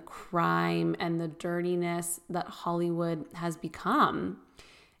and the crime and the dirtiness that Hollywood has become.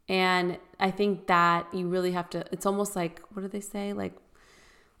 And I think that you really have to, it's almost like, what do they say? Like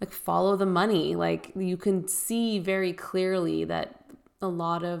follow the money. Like you can see very clearly that a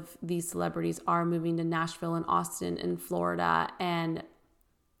lot of these celebrities are moving to Nashville and Austin and Florida. And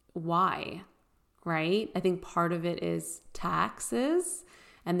why? Right? I think part of it is taxes,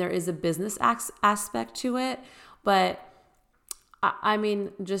 and there is a business aspect to it. But I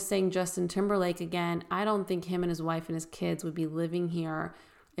mean, just saying Justin Timberlake again, I don't think him and his wife and his kids would be living here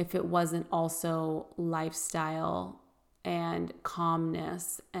if it wasn't also lifestyle and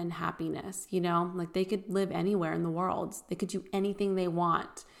calmness and happiness, you know? Like they could live anywhere in the world. They could do anything they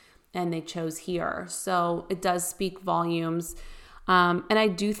want, and they chose here. So it does speak volumes. And I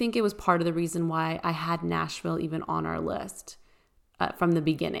do think it was part of the reason why I had Nashville even on our list from the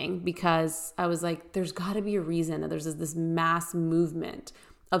beginning, because I was like, there's got to be a reason that there's this mass movement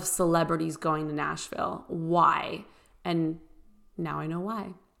of celebrities going to Nashville. Why? And now I know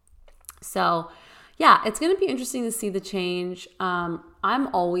why. So yeah, it's going to be interesting to see the change. I'm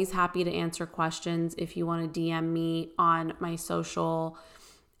always happy to answer questions if you want to DM me on my social.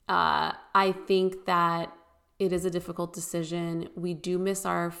 I think that it is a difficult decision. We do miss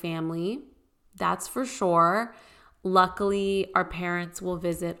our family. That's for sure. Luckily, our parents will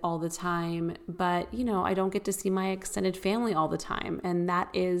visit all the time, but I don't get to see my extended family all the time, and that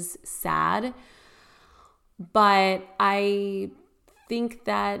is sad. But I think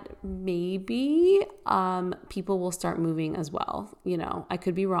that maybe people will start moving as well. I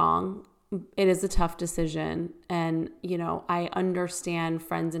could be wrong. It is a tough decision, and I understand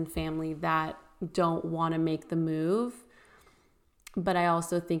friends and family that don't want to make the move, but I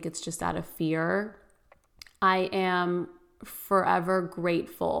also think it's just out of fear. I am forever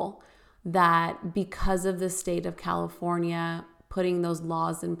grateful that because of the state of California putting those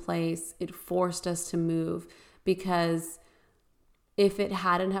laws in place, it forced us to move, because if it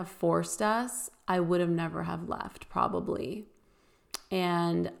hadn't have forced us, I would have never have left probably.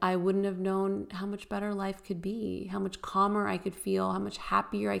 And I wouldn't have known how much better life could be, how much calmer I could feel, how much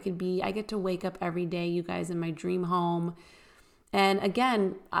happier I could be. I get to wake up every day, you guys, in my dream home. And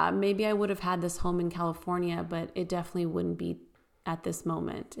again, maybe I would have had this home in California, but it definitely wouldn't be at this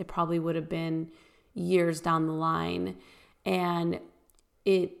moment. It probably would have been years down the line. And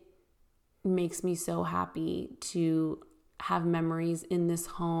it makes me so happy to have memories in this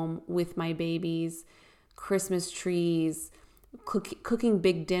home with my babies, Christmas trees, cooking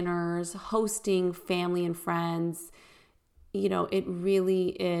big dinners, hosting family and friends. It really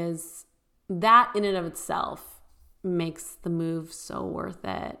is, that in and of itself makes the move so worth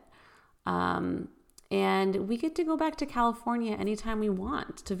it. And we get to go back to California anytime we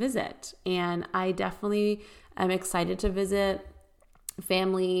want to visit. And I definitely am excited to visit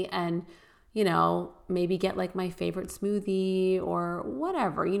family and, maybe get like my favorite smoothie or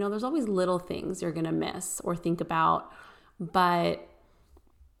whatever. There's always little things you're going to miss or think about. But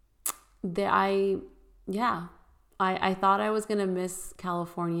I thought I was going to miss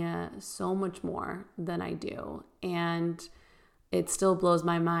California so much more than I do. And it still blows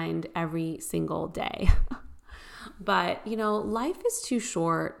my mind every single day. But, life is too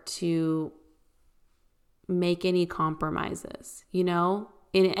short to make any compromises,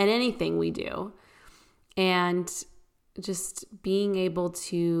 in anything we do. And just being able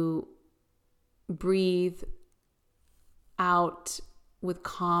to breathe out with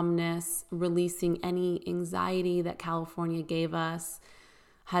calmness, releasing any anxiety that California gave us,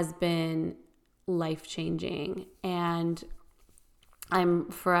 has been life-changing. And I'm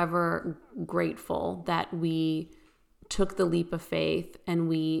forever grateful that we took the leap of faith and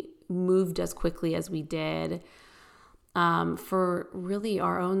we moved as quickly as we did, for really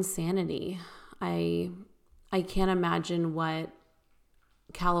our own sanity. I can't imagine what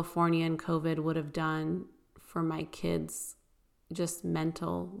California and COVID would have done for my kids' just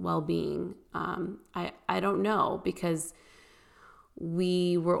mental well-being. I don't know, because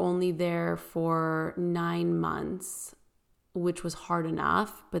we were only there for 9 months, which was hard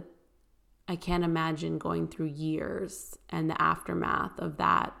enough, but I can't imagine going through years and the aftermath of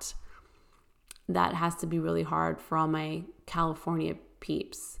that. That has to be really hard for all my California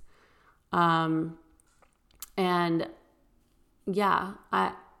peeps. And yeah,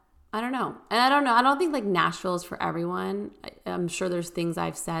 I don't know. And I don't know. I don't think like Nashville is for everyone. I'm sure there's things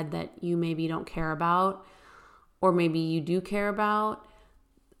I've said that you maybe don't care about, or maybe you do care about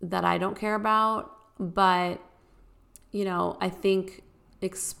that I don't care about. But, I think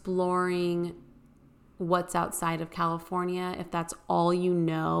exploring what's outside of California, if that's all you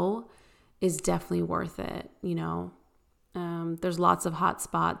know, is definitely worth it. There's lots of hot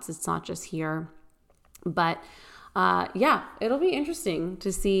spots. It's not just here. But it'll be interesting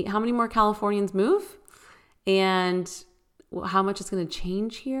to see how many more Californians move and how much it's going to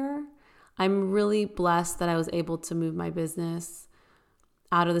change here. I'm really blessed that I was able to move my business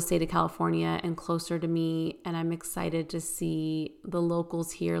out of the state of California and closer to me. And I'm excited to see the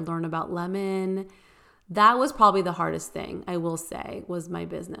locals here learn about lemon. That was probably the hardest thing, I will say, was my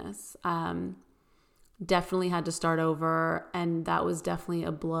business. Definitely had to start over. And that was definitely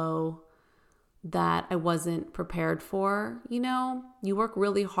a blow that I wasn't prepared for. You work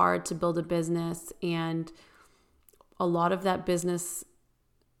really hard to build a business, and a lot of that business,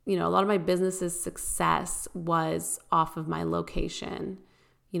 a lot of my business's success was off of my location.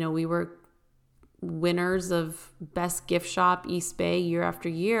 We were winners of Best Gift Shop East Bay year after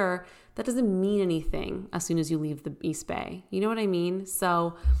year. That doesn't mean anything as soon as you leave the East Bay. You know what I mean?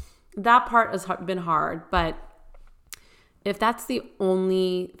 So that part has been hard. But if that's the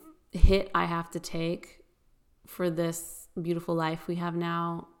only hit I have to take for this beautiful life we have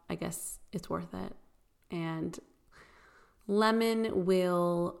now, I guess it's worth it. And Lemon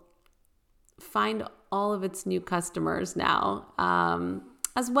will find all of its new customers now,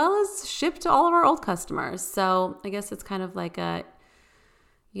 as well as ship to all of our old customers. So I guess it's kind of like a,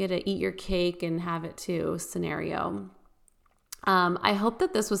 you got to eat your cake and have it too scenario. I hope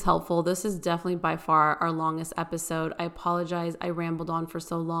that this was helpful. This is definitely by far our longest episode. I apologize. I rambled on for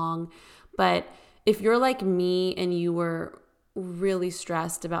so long, but if you're like me and you were really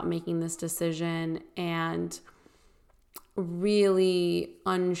stressed about making this decision and really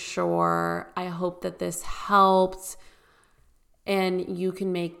unsure, I hope that this helped and you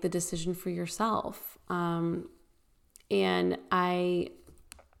can make the decision for yourself. And I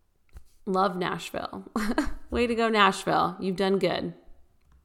love Nashville. Way to go, Nashville. You've done good.